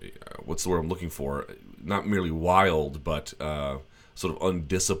what's the word I'm looking for? Not merely wild, but sort of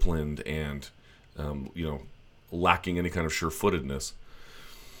undisciplined and lacking any kind of sure-footedness.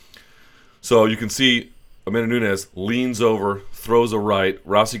 So you can see Amanda Nunes leans over, throws a right.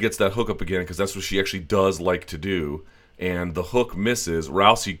 Rousey gets that hook up again because that's what she actually does like to do. And the hook misses.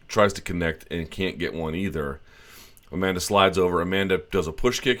 Rousey tries to connect and can't get one either. Amanda slides over. Amanda does a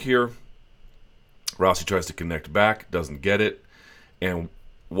push kick here. Rousey tries to connect back, doesn't get it. And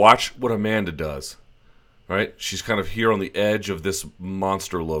watch what Amanda does. Right? She's kind of here on the edge of this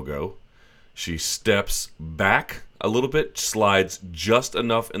monster logo. She steps back a little bit, slides just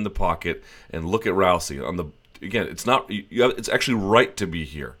enough in the pocket, and look at Rousey. Again, it's actually right to be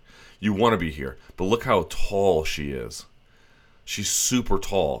here. You want to be here, but look how tall she is. She's super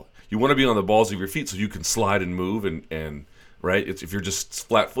tall. You want to be on the balls of your feet so you can slide and move, and right. If you're just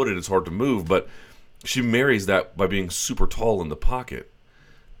flat-footed, it's hard to move. But she marries that by being super tall in the pocket.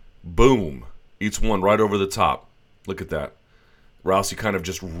 Boom, eats one right over the top. Look at that. Rousey kind of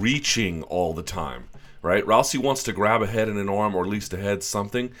just reaching all the time, right? Rousey wants to grab a head and an arm, or at least a head,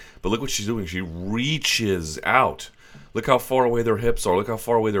 something. But look what she's doing. She reaches out. Look how far away their hips are. Look how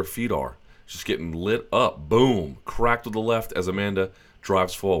far away their feet are. She's getting lit up. Boom. Cracked with the left as Amanda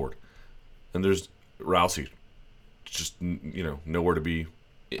drives forward. And there's Rousey. Just, nowhere to be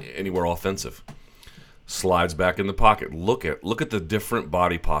anywhere offensive. Slides back in the pocket. Look at the different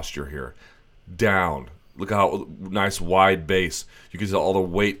body posture here. Down. Look how nice wide base. You can see all the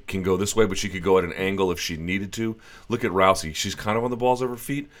weight can go this way, but she could go at an angle if she needed to. Look at Rousey. She's kind of on the balls of her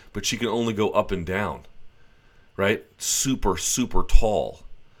feet, but she can only go up and down. Right? Super, super tall.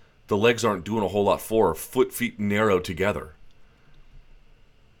 The legs aren't doing a whole lot for her. Feet narrow together.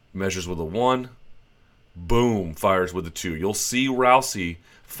 Measures with a 1. Boom. Fires with a 2. You'll see Rousey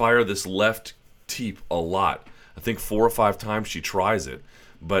fire this left teep a lot. I think 4 or 5 times she tries it.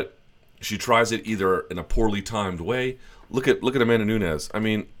 But she tries it either in a poorly timed way. Look at Amanda Nunes. I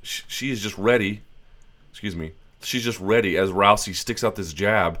mean, she is just ready. Excuse me. She's just ready as Rousey sticks out this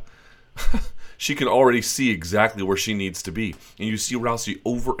jab. She can already see exactly where she needs to be. And you see Rousey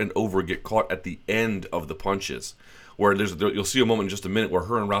over and over get caught at the end of the punches. Where you'll see a moment in just a minute where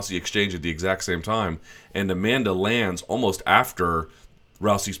her and Rousey exchange at the exact same time. And Amanda lands almost after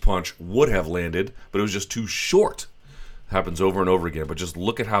Rousey's punch would have landed, but it was just too short. Happens over and over again. But just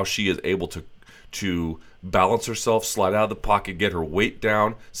look at how she is able to balance herself, slide out of the pocket, get her weight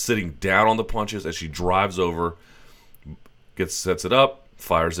down, sitting down on the punches as she drives over, sets it up,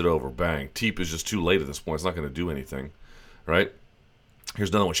 fires it over. Bang. Teep is just too late at this point. It's not going to do anything. Right? Here's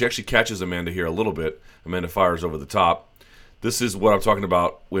another one. She actually catches Amanda here a little bit. Amanda fires over the top. This is what I'm talking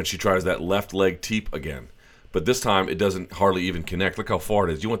about when she tries that left leg teep again. But this time, it doesn't hardly even connect. Look how far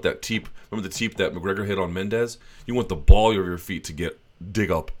it is. You want that teep. Remember the teep that McGregor hit on Mendez? You want the ball of your feet to dig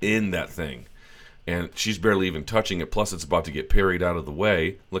up in that thing. And she's barely even touching it. Plus, it's about to get parried out of the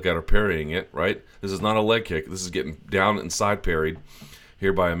way. Look at her parrying it, right? This is not a leg kick. This is getting down and side parried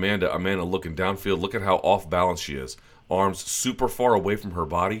here by Amanda. Amanda looking downfield. Look at how off balance she is. Arms super far away from her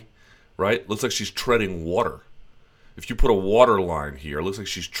body, right? Looks like she's treading water. If you put a water line here, it looks like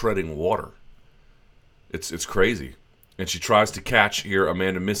she's treading water. It's crazy. And she tries to catch here.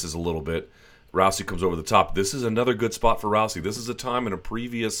 Amanda misses a little bit. Rousey comes over the top. This is another good spot for Rousey. This is a time in a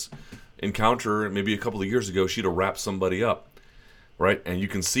previous encounter, maybe a couple of years ago, she'd have wrapped somebody up, right? And you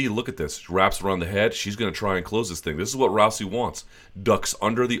can see, look at this. She wraps around the head. She's going to try and close this thing. This is what Rousey wants. Ducks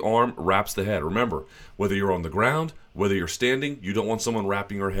under the arm, wraps the head. Remember, whether you're on the ground, whether you're standing, you don't want someone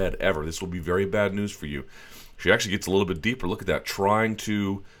wrapping her head ever. This will be very bad news for you. She actually gets a little bit deeper. Look at that, trying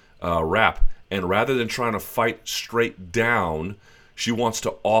to wrap. And rather than trying to fight straight down, she wants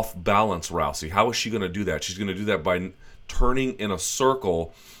to off-balance Rousey. How is she going to do that? She's going to do that by turning in a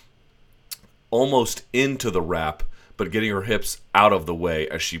circle almost into the wrap, but getting her hips out of the way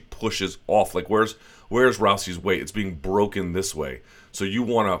as she pushes off. Like, where's Rousey's weight? It's being broken this way. So you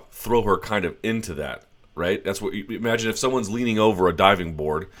want to throw her kind of into that, right? That's what you imagine. If someone's leaning over a diving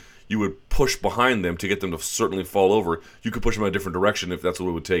board, you would push behind them to get them to certainly fall over. You could push them in a different direction if that's what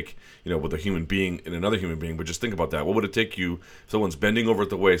it would take, with a human being and another human being. But just think about that. What would it take you, if someone's bending over at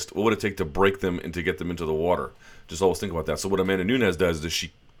the waist, what would it take to break them and to get them into the water? Just always think about that. So what Amanda Nunes does is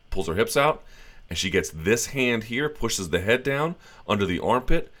she pulls her hips out, and she gets this hand here, pushes the head down under the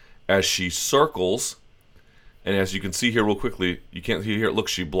armpit as she circles. And as you can see here real quickly, you can't see here, look,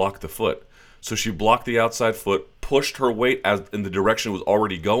 she blocked the foot. So she blocked the outside foot, pushed her weight as in the direction it was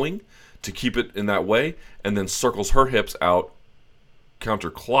already going to keep it in that way, and then circles her hips out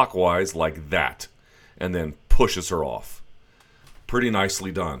counterclockwise like that, and then pushes her off. Pretty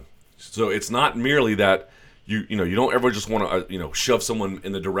nicely done. So it's not merely that you don't ever just want to shove someone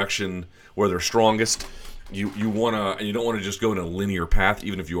in the direction where they're strongest. You don't want to just go in a linear path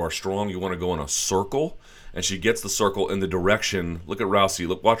even if you are strong. You want to go in a circle, and she gets the circle in the direction. Look at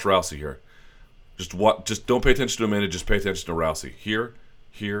Rousey. Watch Rousey here. Just don't pay attention to Amanda. Just pay attention to Rousey. Here,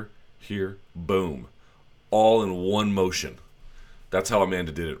 here, here, boom, all in one motion. That's how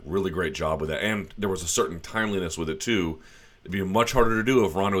Amanda did it. Really great job with that, and there was a certain timeliness with it too. It'd be much harder to do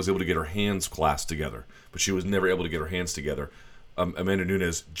if Ronda was able to get her hands clasped together, but she was never able to get her hands together. Amanda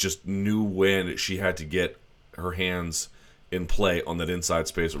Nunes just knew when she had to get her hands in play on that inside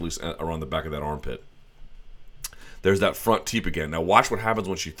space, or at least around the back of that armpit. There's that front teep again. Now watch what happens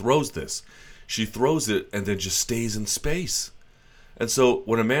when she throws this. She throws it and then just stays in space. And so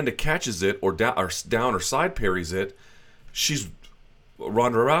when Amanda catches it or down or side parries it,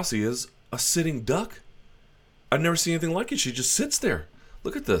 Ronda Rousey is a sitting duck. I've never seen anything like it. She just sits there.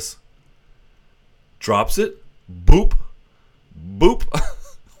 Look at this. Drops it. Boop. Boop.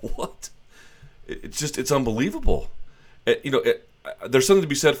 What? It's unbelievable. There's something to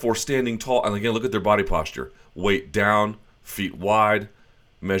be said for standing tall. And again, look at their body posture. Weight down, feet wide,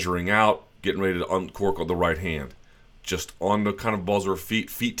 measuring out, getting ready to uncork on the right hand. Just on the kind of balls of her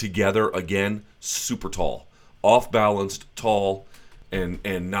feet together again, super tall. Off-balanced, tall, and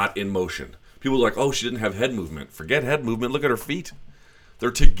not in motion. People are like, oh, she didn't have head movement. Forget head movement. Look at her feet.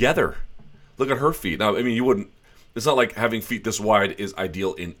 They're together. Look at her feet. Now, I mean, it's not like having feet this wide is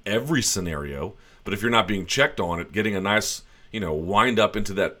ideal in every scenario, but if you're not being checked on it, getting a nice, wind up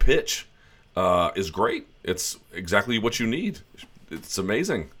into that pitch is great. It's exactly what you need. It's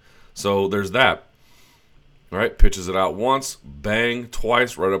amazing. So there's that. All right, pitches it out once, bang,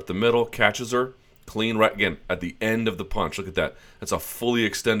 twice, right up the middle, catches her, clean, right again, at the end of the punch. Look at that. That's a fully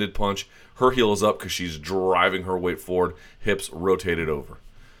extended punch. Her heel is up because she's driving her weight forward, hips rotated over.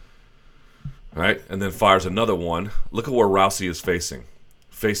 All right, and then fires another one. Look at where Rousey is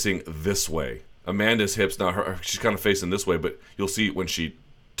facing this way. Amanda's hips, now she's kind of facing this way, but you'll see when she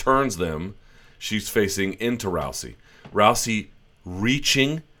turns them, she's facing into Rousey. Rousey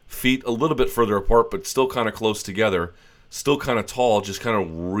reaching, feet a little bit further apart, but still kind of close together, still kind of tall, just kind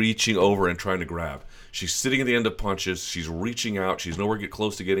of reaching over and trying to grab. She's sitting at the end of punches. She's reaching out. She's nowhere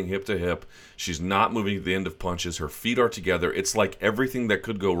close to getting hip to hip. She's not moving at the end of punches. Her feet are together. It's like everything that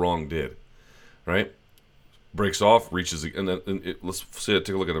could go wrong did. Right? Breaks off, reaches, and then let's see it.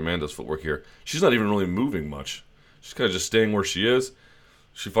 Take a look at Amanda's footwork here. She's not even really moving much. She's kind of just staying where she is.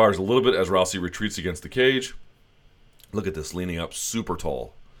 She fires a little bit as Rousey retreats against the cage. Look at this, leaning up super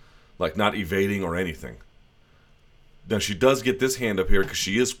tall. Like not evading or anything. Now she does get this hand up here because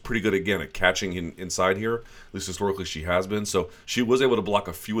she is pretty good again at catching inside here. At least historically she has been. So she was able to block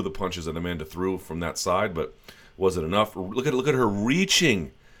a few of the punches that Amanda threw from that side, but wasn't enough. Look at her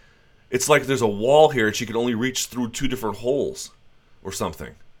reaching. It's like there's a wall here and she can only reach through two different holes or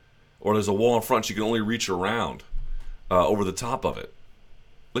something. Or there's a wall in front she can only reach around over the top of it.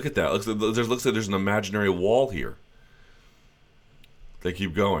 Look at that. Looks like there's an imaginary wall here. They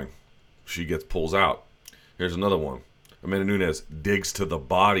keep going. She pulls out. Here's another one. Amanda Nunes digs to the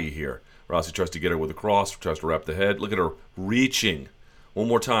body here. Rousey tries to get her with a cross, tries to wrap the head. Look at her reaching. One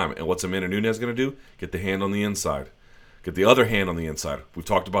more time. And what's Amanda Nunes going to do? Get the hand on the inside. Get the other hand on the inside. We've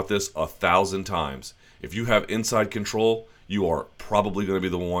talked about this 1,000 times. If you have inside control, you are probably going to be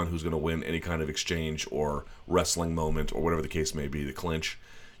the one who's going to win any kind of exchange or wrestling moment or whatever the case may be, the clinch.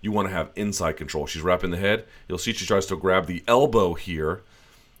 You want to have inside control. She's wrapping the head. You'll see she tries to grab the elbow here,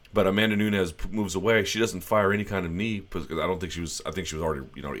 but Amanda Nunes moves away. She doesn't fire any kind of knee because I think she was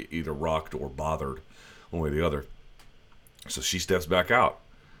already, either rocked or bothered one way or the other. So she steps back out.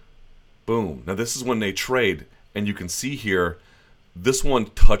 Boom. Now this is when they trade, and you can see here, this one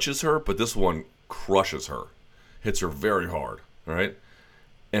touches her, but this one crushes her. Hits her very hard, all right?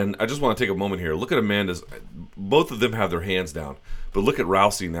 And I just want to take a moment here. Look at Amanda's. Both of them have their hands down, but look at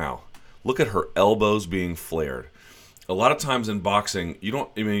Rousey now. Look at her elbows being flared. A lot of times in boxing, you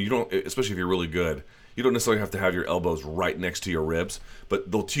don't, especially if you're really good, you don't necessarily have to have your elbows right next to your ribs,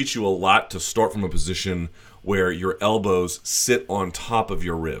 but they'll teach you a lot to start from a position where your elbows sit on top of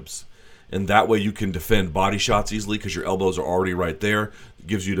your ribs. And that way you can defend body shots easily because your elbows are already right there. It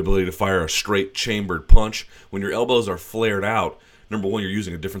gives you the ability to fire a straight chambered punch. When your elbows are flared out, number one, you're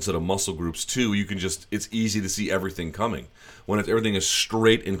using a different set of muscle groups. Two, it's easy to see everything coming. When everything is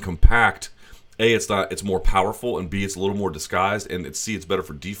straight and compact, A, it's more powerful, and B, it's a little more disguised, and C, it's better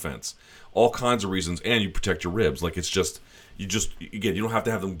for defense. All kinds of reasons, and you protect your ribs. Like you don't have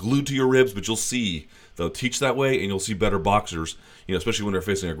to have them glued to your ribs, but you'll see they'll teach that way, and you'll see better boxers, especially when they're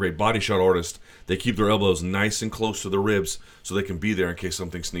facing a great body shot artist. They keep their elbows nice and close to the ribs so they can be there in case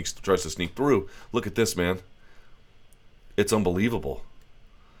something tries to sneak through. Look at this, man. It's unbelievable.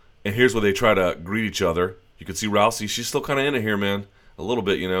 And here's where they try to greet each other. You can see Rousey, she's still kind of in it here, man. A little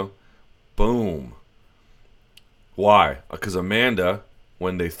bit, Boom. Why? Because Amanda,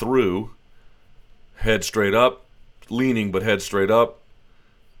 when they threw, head straight up, leaning but head straight up.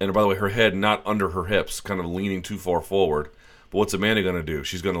 And by the way, her head not under her hips, kind of leaning too far forward. But what's Amanda going to do?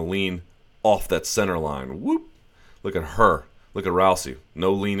 She's going to lean off that center line. Whoop. Look at her. Look at Rousey.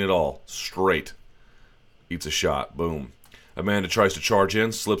 No lean at all. Straight. Eats a shot. Boom. Amanda tries to charge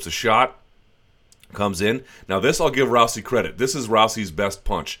in, slips a shot, comes in. Now this I'll give Rousey credit. This is Rousey's best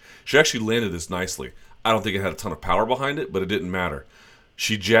punch. She actually landed this nicely. I don't think it had a ton of power behind it, but it didn't matter.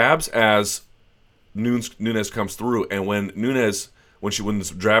 She jabs as Nunes comes through, and when this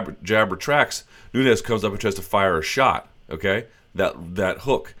jab retracts, Nunes comes up and tries to fire a shot. Okay, that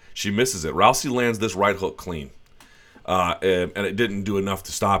hook, she misses it. Rousey lands this right hook clean, and it didn't do enough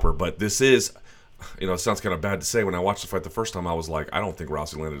to stop her. But this is, it sounds kind of bad to say. When I watched the fight the first time, I was like, I don't think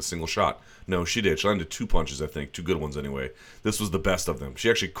Rousey landed a single shot. No, she did. She landed 2 punches, I think, 2 good ones anyway. This was the best of them. She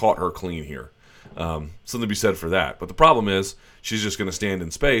actually caught her clean here. Something to be said for that. But the problem is, she's just going to stand in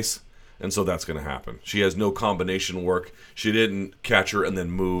space. And so that's going to happen. She has no combination work. She didn't catch her and then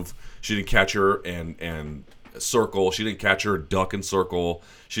move. She didn't catch her and circle. She didn't catch her, duck and circle.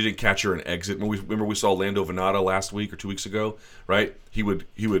 She didn't catch her and exit. Remember we saw Lando Venata last week or 2 weeks ago, right? He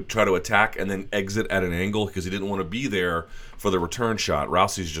would try to attack and then exit at an angle because he didn't want to be there for the return shot.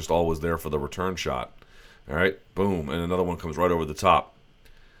 Rousey's just always there for the return shot. All right, boom, and another one comes right over the top.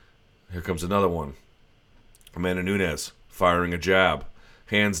 Here comes another one. Amanda Nunes firing a jab.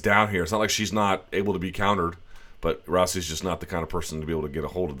 Hands down here. It's not like she's not able to be countered, but Rousey's just not the kind of person to be able to get a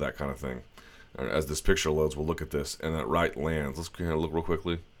hold of that kind of thing. As this picture loads, we'll look at this, and that right lands. Let's look real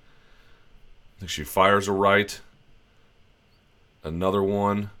quickly. I think she fires a right. Another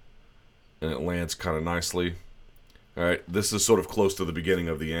one, and it lands kind of nicely. All right, this is sort of close to the beginning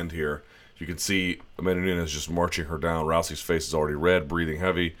of the end here. You can see Amanda Nunes just marching her down. Rousey's face is already red, breathing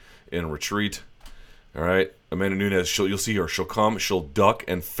heavy, in retreat. All right, Amanda Nunes, you'll see her. She'll duck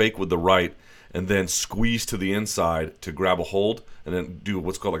and fake with the right, and then squeeze to the inside to grab a hold, and then do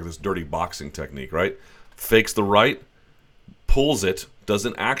what's called like this dirty boxing technique, right? Fakes the right, pulls it,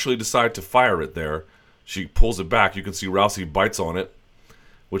 doesn't actually decide to fire it there. She pulls it back. You can see Rousey bites on it,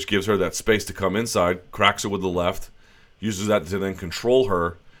 which gives her that space to come inside, cracks her with the left, uses that to then control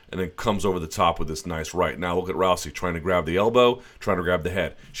her, and then comes over the top with this nice right. Now look at Rousey trying to grab the elbow, trying to grab the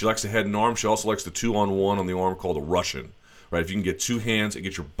head. She likes the head and arm. She also likes the 2-on-1 on the arm called a Russian. Right? If you can get 2 hands and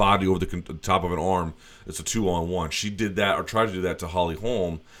get your body over the top of an arm, it's a 2-on-1. She did that or tried to do that to Holly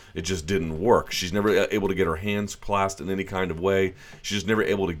Holm. It just didn't work. She's never able to get her hands clasped in any kind of way. She's just never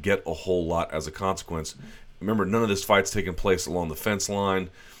able to get a whole lot as a consequence. Remember, none of this fight's taking place along the fence line.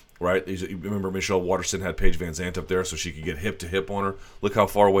 Right? Remember Michelle Waterson had Paige Van Zandt up there so she could get hip to hip on her. Look how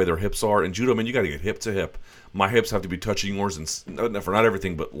far away their hips are. In judo, man, you got to get hip to hip. My hips have to be touching yours, and for not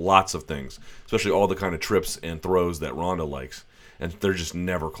everything, but lots of things, especially all the kind of trips and throws that Ronda likes. And they're just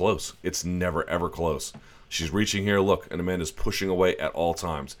never close. It's never, ever close. She's reaching here, look, and Amanda's pushing away at all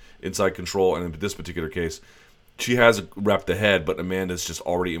times. Inside control, and in this particular case, she has wrapped the head, but Amanda's just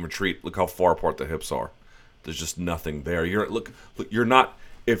already in retreat. Look how far apart the hips are. There's just nothing there. Look, you're not.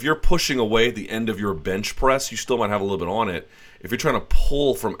 If you're pushing away the end of your bench press, you still might have a little bit on it. If you're trying to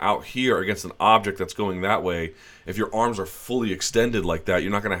pull from out here against an object that's going that way, if your arms are fully extended like that,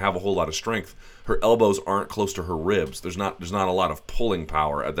 you're not going to have a whole lot of strength. Her elbows aren't close to her ribs. There's not a lot of pulling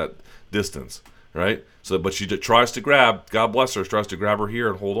power at that distance, right? So, but she tries to grab. God bless her. Tries to grab her here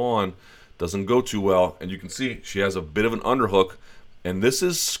and hold on. Doesn't go too well, and you can see she has a bit of an underhook, and this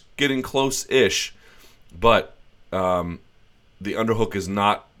is getting close-ish, but the underhook is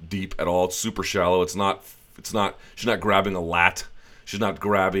not deep at all. It's super shallow. It's not. She's not grabbing a lat. She's not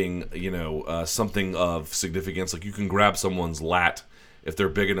grabbing, something of significance. Like, you can grab someone's lat if they're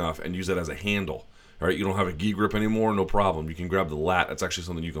big enough and use that as a handle. All right, you don't have a gi grip anymore, no problem. You can grab the lat. That's actually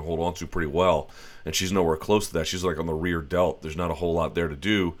something you can hold on to pretty well. And she's nowhere close to that. She's like on the rear delt. There's not a whole lot there to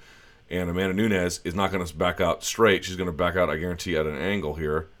do. And Amanda Nunes is not going to back out straight. She's going to back out, I guarantee, at an angle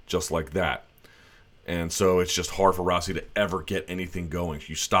here, just like that. And so it's just hard for Rousey to ever get anything going. If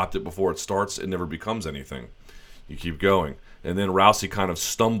you stopped it before it starts, it never becomes anything. You keep going. And then Rousey kind of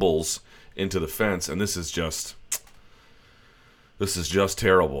stumbles into the fence, and this is just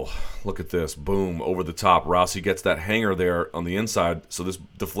terrible. Look at this. Boom, over the top. Rousey gets that hanger there on the inside, so this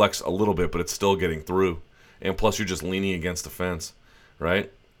deflects a little bit, but it's still getting through. And plus, you're just leaning against the fence,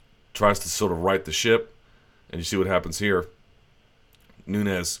 right? Tries to sort of right the ship, and you see what happens here.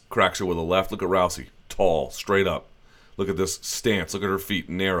 Nunes cracks her with a left. Look at Rousey. Tall, straight up. Look at this stance. Look at her feet.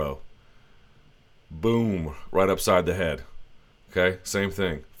 Narrow. Boom. Right upside the head. Okay? Same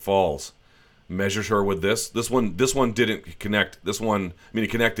thing. Falls. Measures her with this. This one didn't connect. This one, it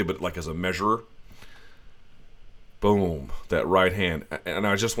connected, but like as a measurer. Boom. That right hand. And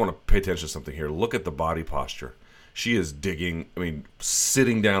I just want to pay attention to something here. Look at the body posture. She is digging,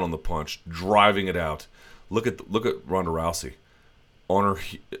 sitting down on the punch, driving it out. Look at Ronda Rousey. On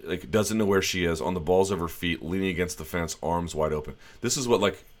her, doesn't know where she is, on the balls of her feet, leaning against the fence, arms wide open. This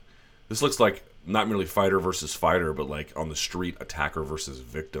looks like not merely fighter versus fighter, but like on the street, attacker versus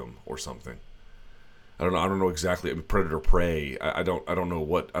victim or something. I don't know exactly. Predator prey. I don't know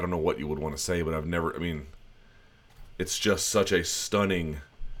what you would want to say, but I've never. It's just such a stunning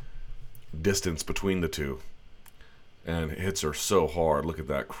distance between the two, and it hits her so hard. Look at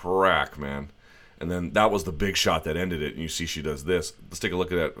that crack, man. And then that was the big shot that ended it. And you see she does this. Let's take a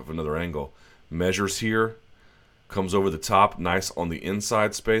look at that from another angle. Measures here. Comes over the top. Nice on the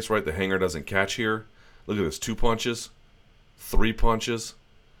inside space, right? The hanger doesn't catch here. Look at this. 2 punches. 3 punches.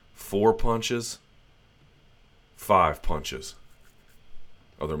 4 punches. 5 punches.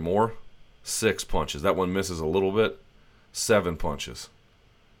 Are there more? 6 punches. That one misses a little bit. 7 punches.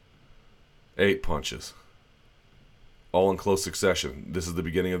 8 punches. All in close succession. This is the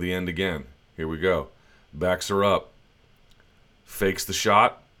beginning of the end again. Here we go. Backs her up. Fakes the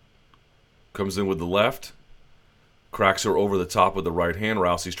shot. Comes in with the left. Cracks her over the top with the right hand.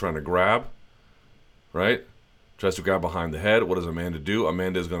 Rousey's trying to grab. Right? Tries to grab behind the head. What does Amanda do?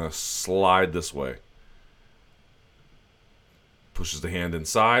 Amanda is going to slide this way. Pushes the hand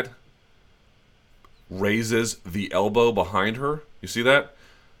inside. Raises the elbow behind her. You see that?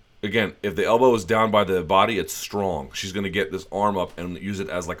 Again, if the elbow is down by the body, it's strong. She's going to get this arm up and use it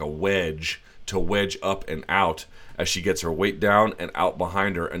as like a wedge to wedge up and out as she gets her weight down and out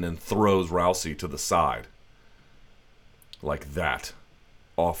behind her and then throws Rousey to the side. Like that.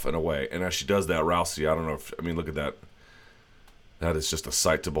 Off and away. And as she does that, Rousey, look at that. That is just a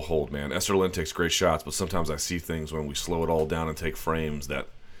sight to behold, man. Esther Lynn takes great shots, but sometimes I see things when we slow it all down and take frames that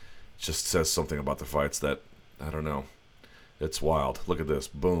just says something about the fights that, I don't know. It's wild. Look at this.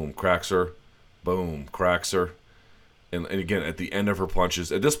 Boom. Cracks her. Boom. Cracks her. And again, at the end of her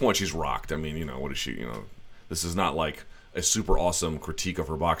punches, at this point, she's rocked. What is she? This is not like a super awesome critique of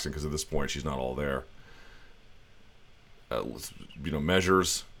her boxing because at this point, she's not all there.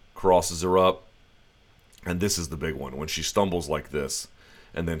 Measures, crosses her up. And this is the big one. When she stumbles like this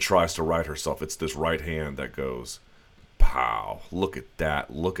and then tries to right herself, it's this right hand that goes, pow. Look at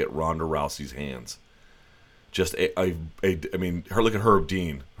that. Look at Ronda Rousey's hands. Just look at Herb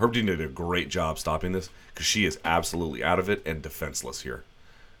Dean. Herb Dean did a great job stopping this because she is absolutely out of it and defenseless here.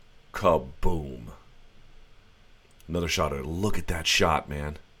 Kaboom. Another shot of it. Look at that shot,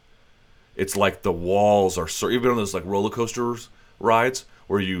 man. It's like the walls are... You've been on those like roller coasters rides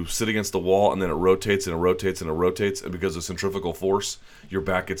where you sit against the wall and then it rotates and it rotates and it rotates, and because of centrifugal force, your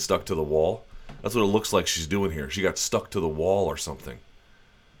back gets stuck to the wall. That's what it looks like she's doing here. She got stuck to the wall or something.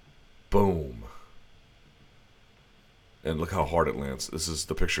 Boom. And look how hard it lands.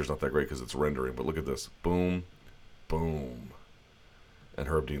 The picture's not that great because it's rendering, but look at this. Boom, boom. And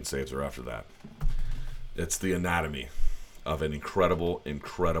Herb Dean saves her after that. It's the anatomy of an incredible,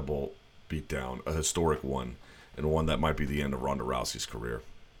 incredible beatdown, a historic one, and one that might be the end of Ronda Rousey's career.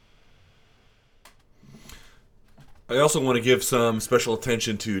 I also want to give some special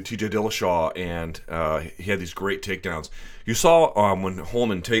attention to TJ Dillashaw, and he had these great takedowns. You saw when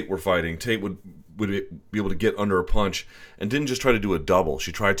Holm and Tate were fighting, Tate would be able to get under a punch and didn't just try to do a double.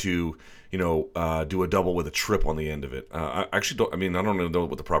 She tried to, do a double with a trip on the end of it. I don't know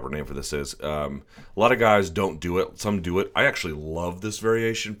what the proper name for this is. A lot of guys don't do it. Some do it. I actually love this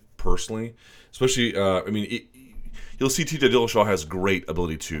variation personally, especially, you'll see TJ Dillashaw has great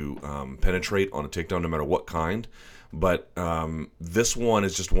ability to penetrate on a takedown no matter what kind. But this one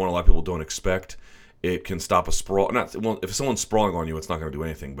is just one a lot of people don't expect. It can stop a sprawl. If someone's sprawling on you, it's not going to do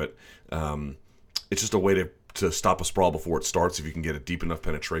anything. But it's just a way to stop a sprawl before it starts if you can get a deep enough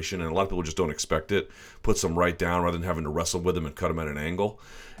penetration. And a lot of people just don't expect it. Puts them right down rather than having to wrestle with them and cut them at an angle.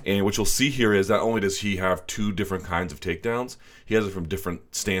 And what you'll see here is not only does he have two different kinds of takedowns, he has it from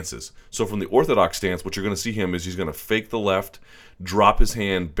different stances. So from the orthodox stance, what you're going to see him is he's going to fake the left, drop his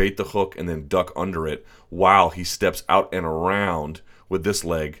hand, bait the hook, and then duck under it while he steps out and around with this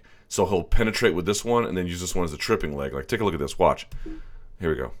leg. So he'll penetrate with this one and then use this one as a tripping leg. Like, take a look at this. Watch. Here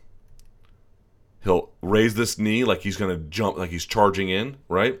we go. He'll raise this knee like he's going to jump, like he's charging in,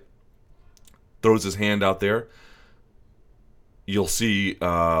 right? Throws his hand out there. You'll see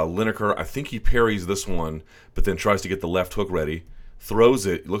Lineker, I think he parries this one, but then tries to get the left hook ready. Throws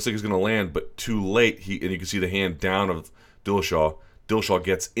it. Looks like he's going to land, but too late. And you can see the hand down of Dillashaw. Dillashaw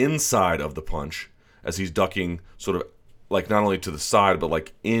gets inside of the punch as he's ducking sort of like not only to the side, but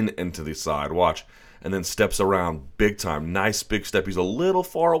like in and to the side. Watch. And then steps around big time. Nice big step. He's a little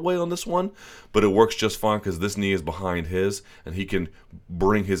far away on this one, but it works just fine because this knee is behind his, and he can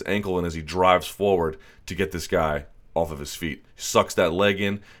bring his ankle in as he drives forward to get this guy off of his feet. Sucks that leg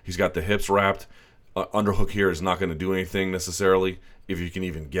in. He's got the hips wrapped. Underhook here is not going to do anything necessarily if you can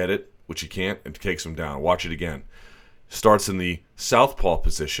even get it, which he can't, and takes him down. Watch it again. Starts in the southpaw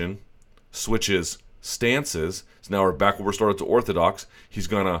position, switches stances. So now we're back where we started to orthodox. He's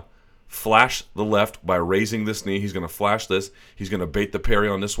going to flash the left by raising this knee. He's going to flash this. He's going to bait the parry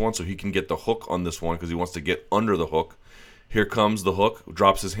on this one so he can get the hook on this one because he wants to get under the hook. Here comes the hook.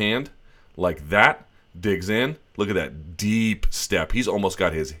 Drops his hand like that. Digs in. Look at that deep step. He's almost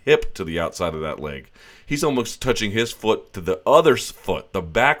got his hip to the outside of that leg. He's almost touching his foot to the other foot, the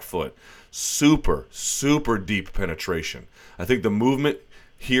back foot. Super, super deep penetration. I think the movement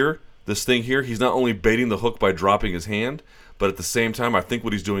here, this thing here, he's not only baiting the hook by dropping his hand, but at the same time, I think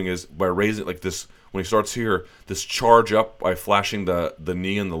what he's doing is by raising like this, when he starts here, this charge up by flashing the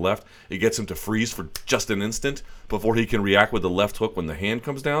knee in the left, it gets him to freeze for just an instant before he can react with the left hook when the hand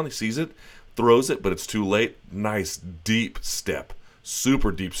comes down. He sees it, throws it, but it's too late. Nice deep step.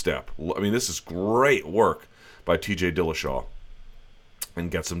 Super deep step. I mean, this is great work by TJ Dillashaw.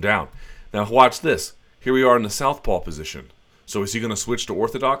 And gets him down. Now watch this. Here we are in the southpaw position. So is he going to switch to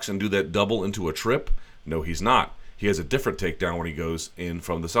orthodox and do that double into a trip? No, he's not. He has a different takedown when he goes in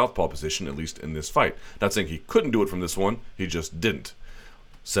from the southpaw position, at least in this fight. Not saying he couldn't do it from this one. He just didn't.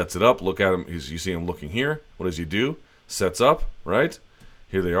 Sets it up. Look at him. You see him looking here. What does he do? Sets up, right?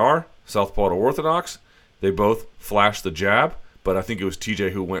 Here they are. Southpaw to orthodox. They both flash the jab, but I think it was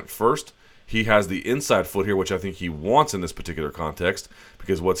TJ who went first. He has the inside foot here, which I think he wants in this particular context,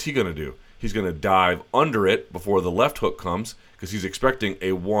 because what's he going to do? He's going to dive under it before the left hook comes, because he's expecting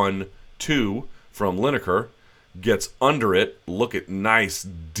a 1-2 from Lineker. Gets under it. Look at nice,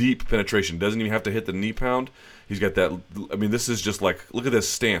 deep penetration. Doesn't even have to hit the knee pound. He's got that. I mean, this is just like, look at this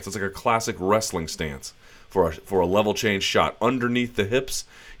stance. It's like a classic wrestling stance for a level change shot. Underneath the hips,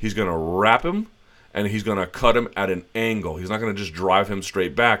 he's going to wrap him, and he's going to cut him at an angle. He's not going to just drive him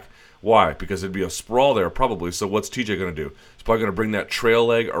straight back. Why? Because it'd be a sprawl there probably. So what's TJ going to do? He's probably going to bring that trail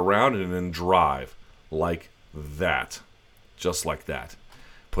leg around and then drive like that. Just like that.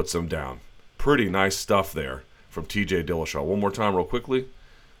 Puts him down. Pretty nice stuff there from TJ Dillashaw. One more time real quickly.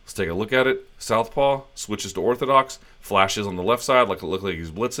 Let's take a look at it. Southpaw, switches to orthodox, flashes on the left side like it looks like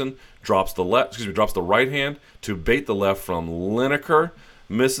he's blitzing, drops the right hand to bait the left from Lineker,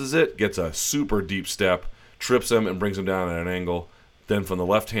 misses it, gets a super deep step, trips him and brings him down at an angle. Then from the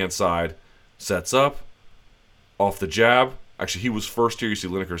left-hand side, sets up, off the jab. Actually, he was first here. You see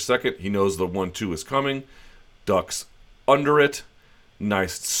Lineker second. He knows the 1-2 is coming. Ducks under it.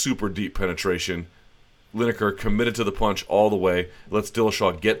 Nice, super deep penetration. Lineker committed to the punch all the way. Lets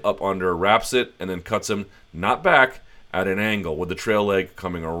Dillashaw get up under, wraps it, and then cuts him, not back, at an angle with the trail leg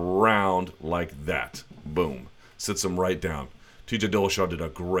coming around like that. Boom. Sits him right down. TJ Dillashaw did a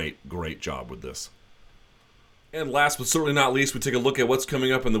great, great job with this. And last but certainly not least, we take a look at what's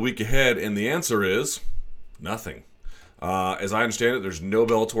coming up in the week ahead, and the answer is nothing. As I understand it, there's no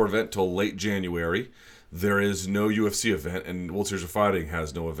Bellator event till late January. There is no UFC event, and World Series of Fighting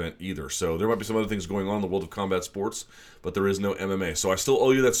has no event either. So there might be some other things going on in the world of combat sports, but there is no MMA. So I still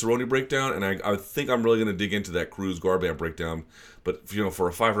owe you that Cerrone breakdown, and I think I'm really going to dig into that Cruz Garbrandt breakdown. But for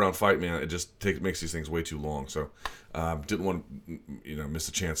a 5-round fight, man, it just makes these things way too long. So didn't want to miss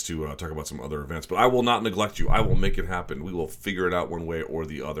a chance to talk about some other events. But I will not neglect you. I will make it happen. We will figure it out one way or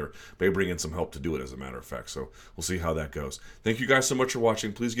the other. May bring in some help to do it, as a matter of fact. So we'll see how that goes. Thank you guys so much for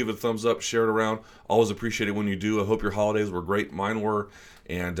watching. Please give it a thumbs up, share it around. Always appreciate it when you do. I hope your holidays were great. Mine were.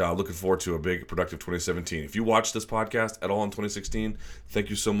 And looking forward to a big, productive 2017. If you watched this podcast at all in 2016, thank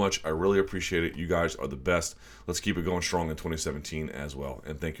you so much. I really appreciate it. You guys are the best. Let's keep it going strong in 2017 as well.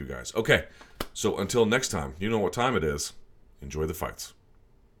 And thank you guys. Okay, so until next time, you know what time it is. Enjoy the fights.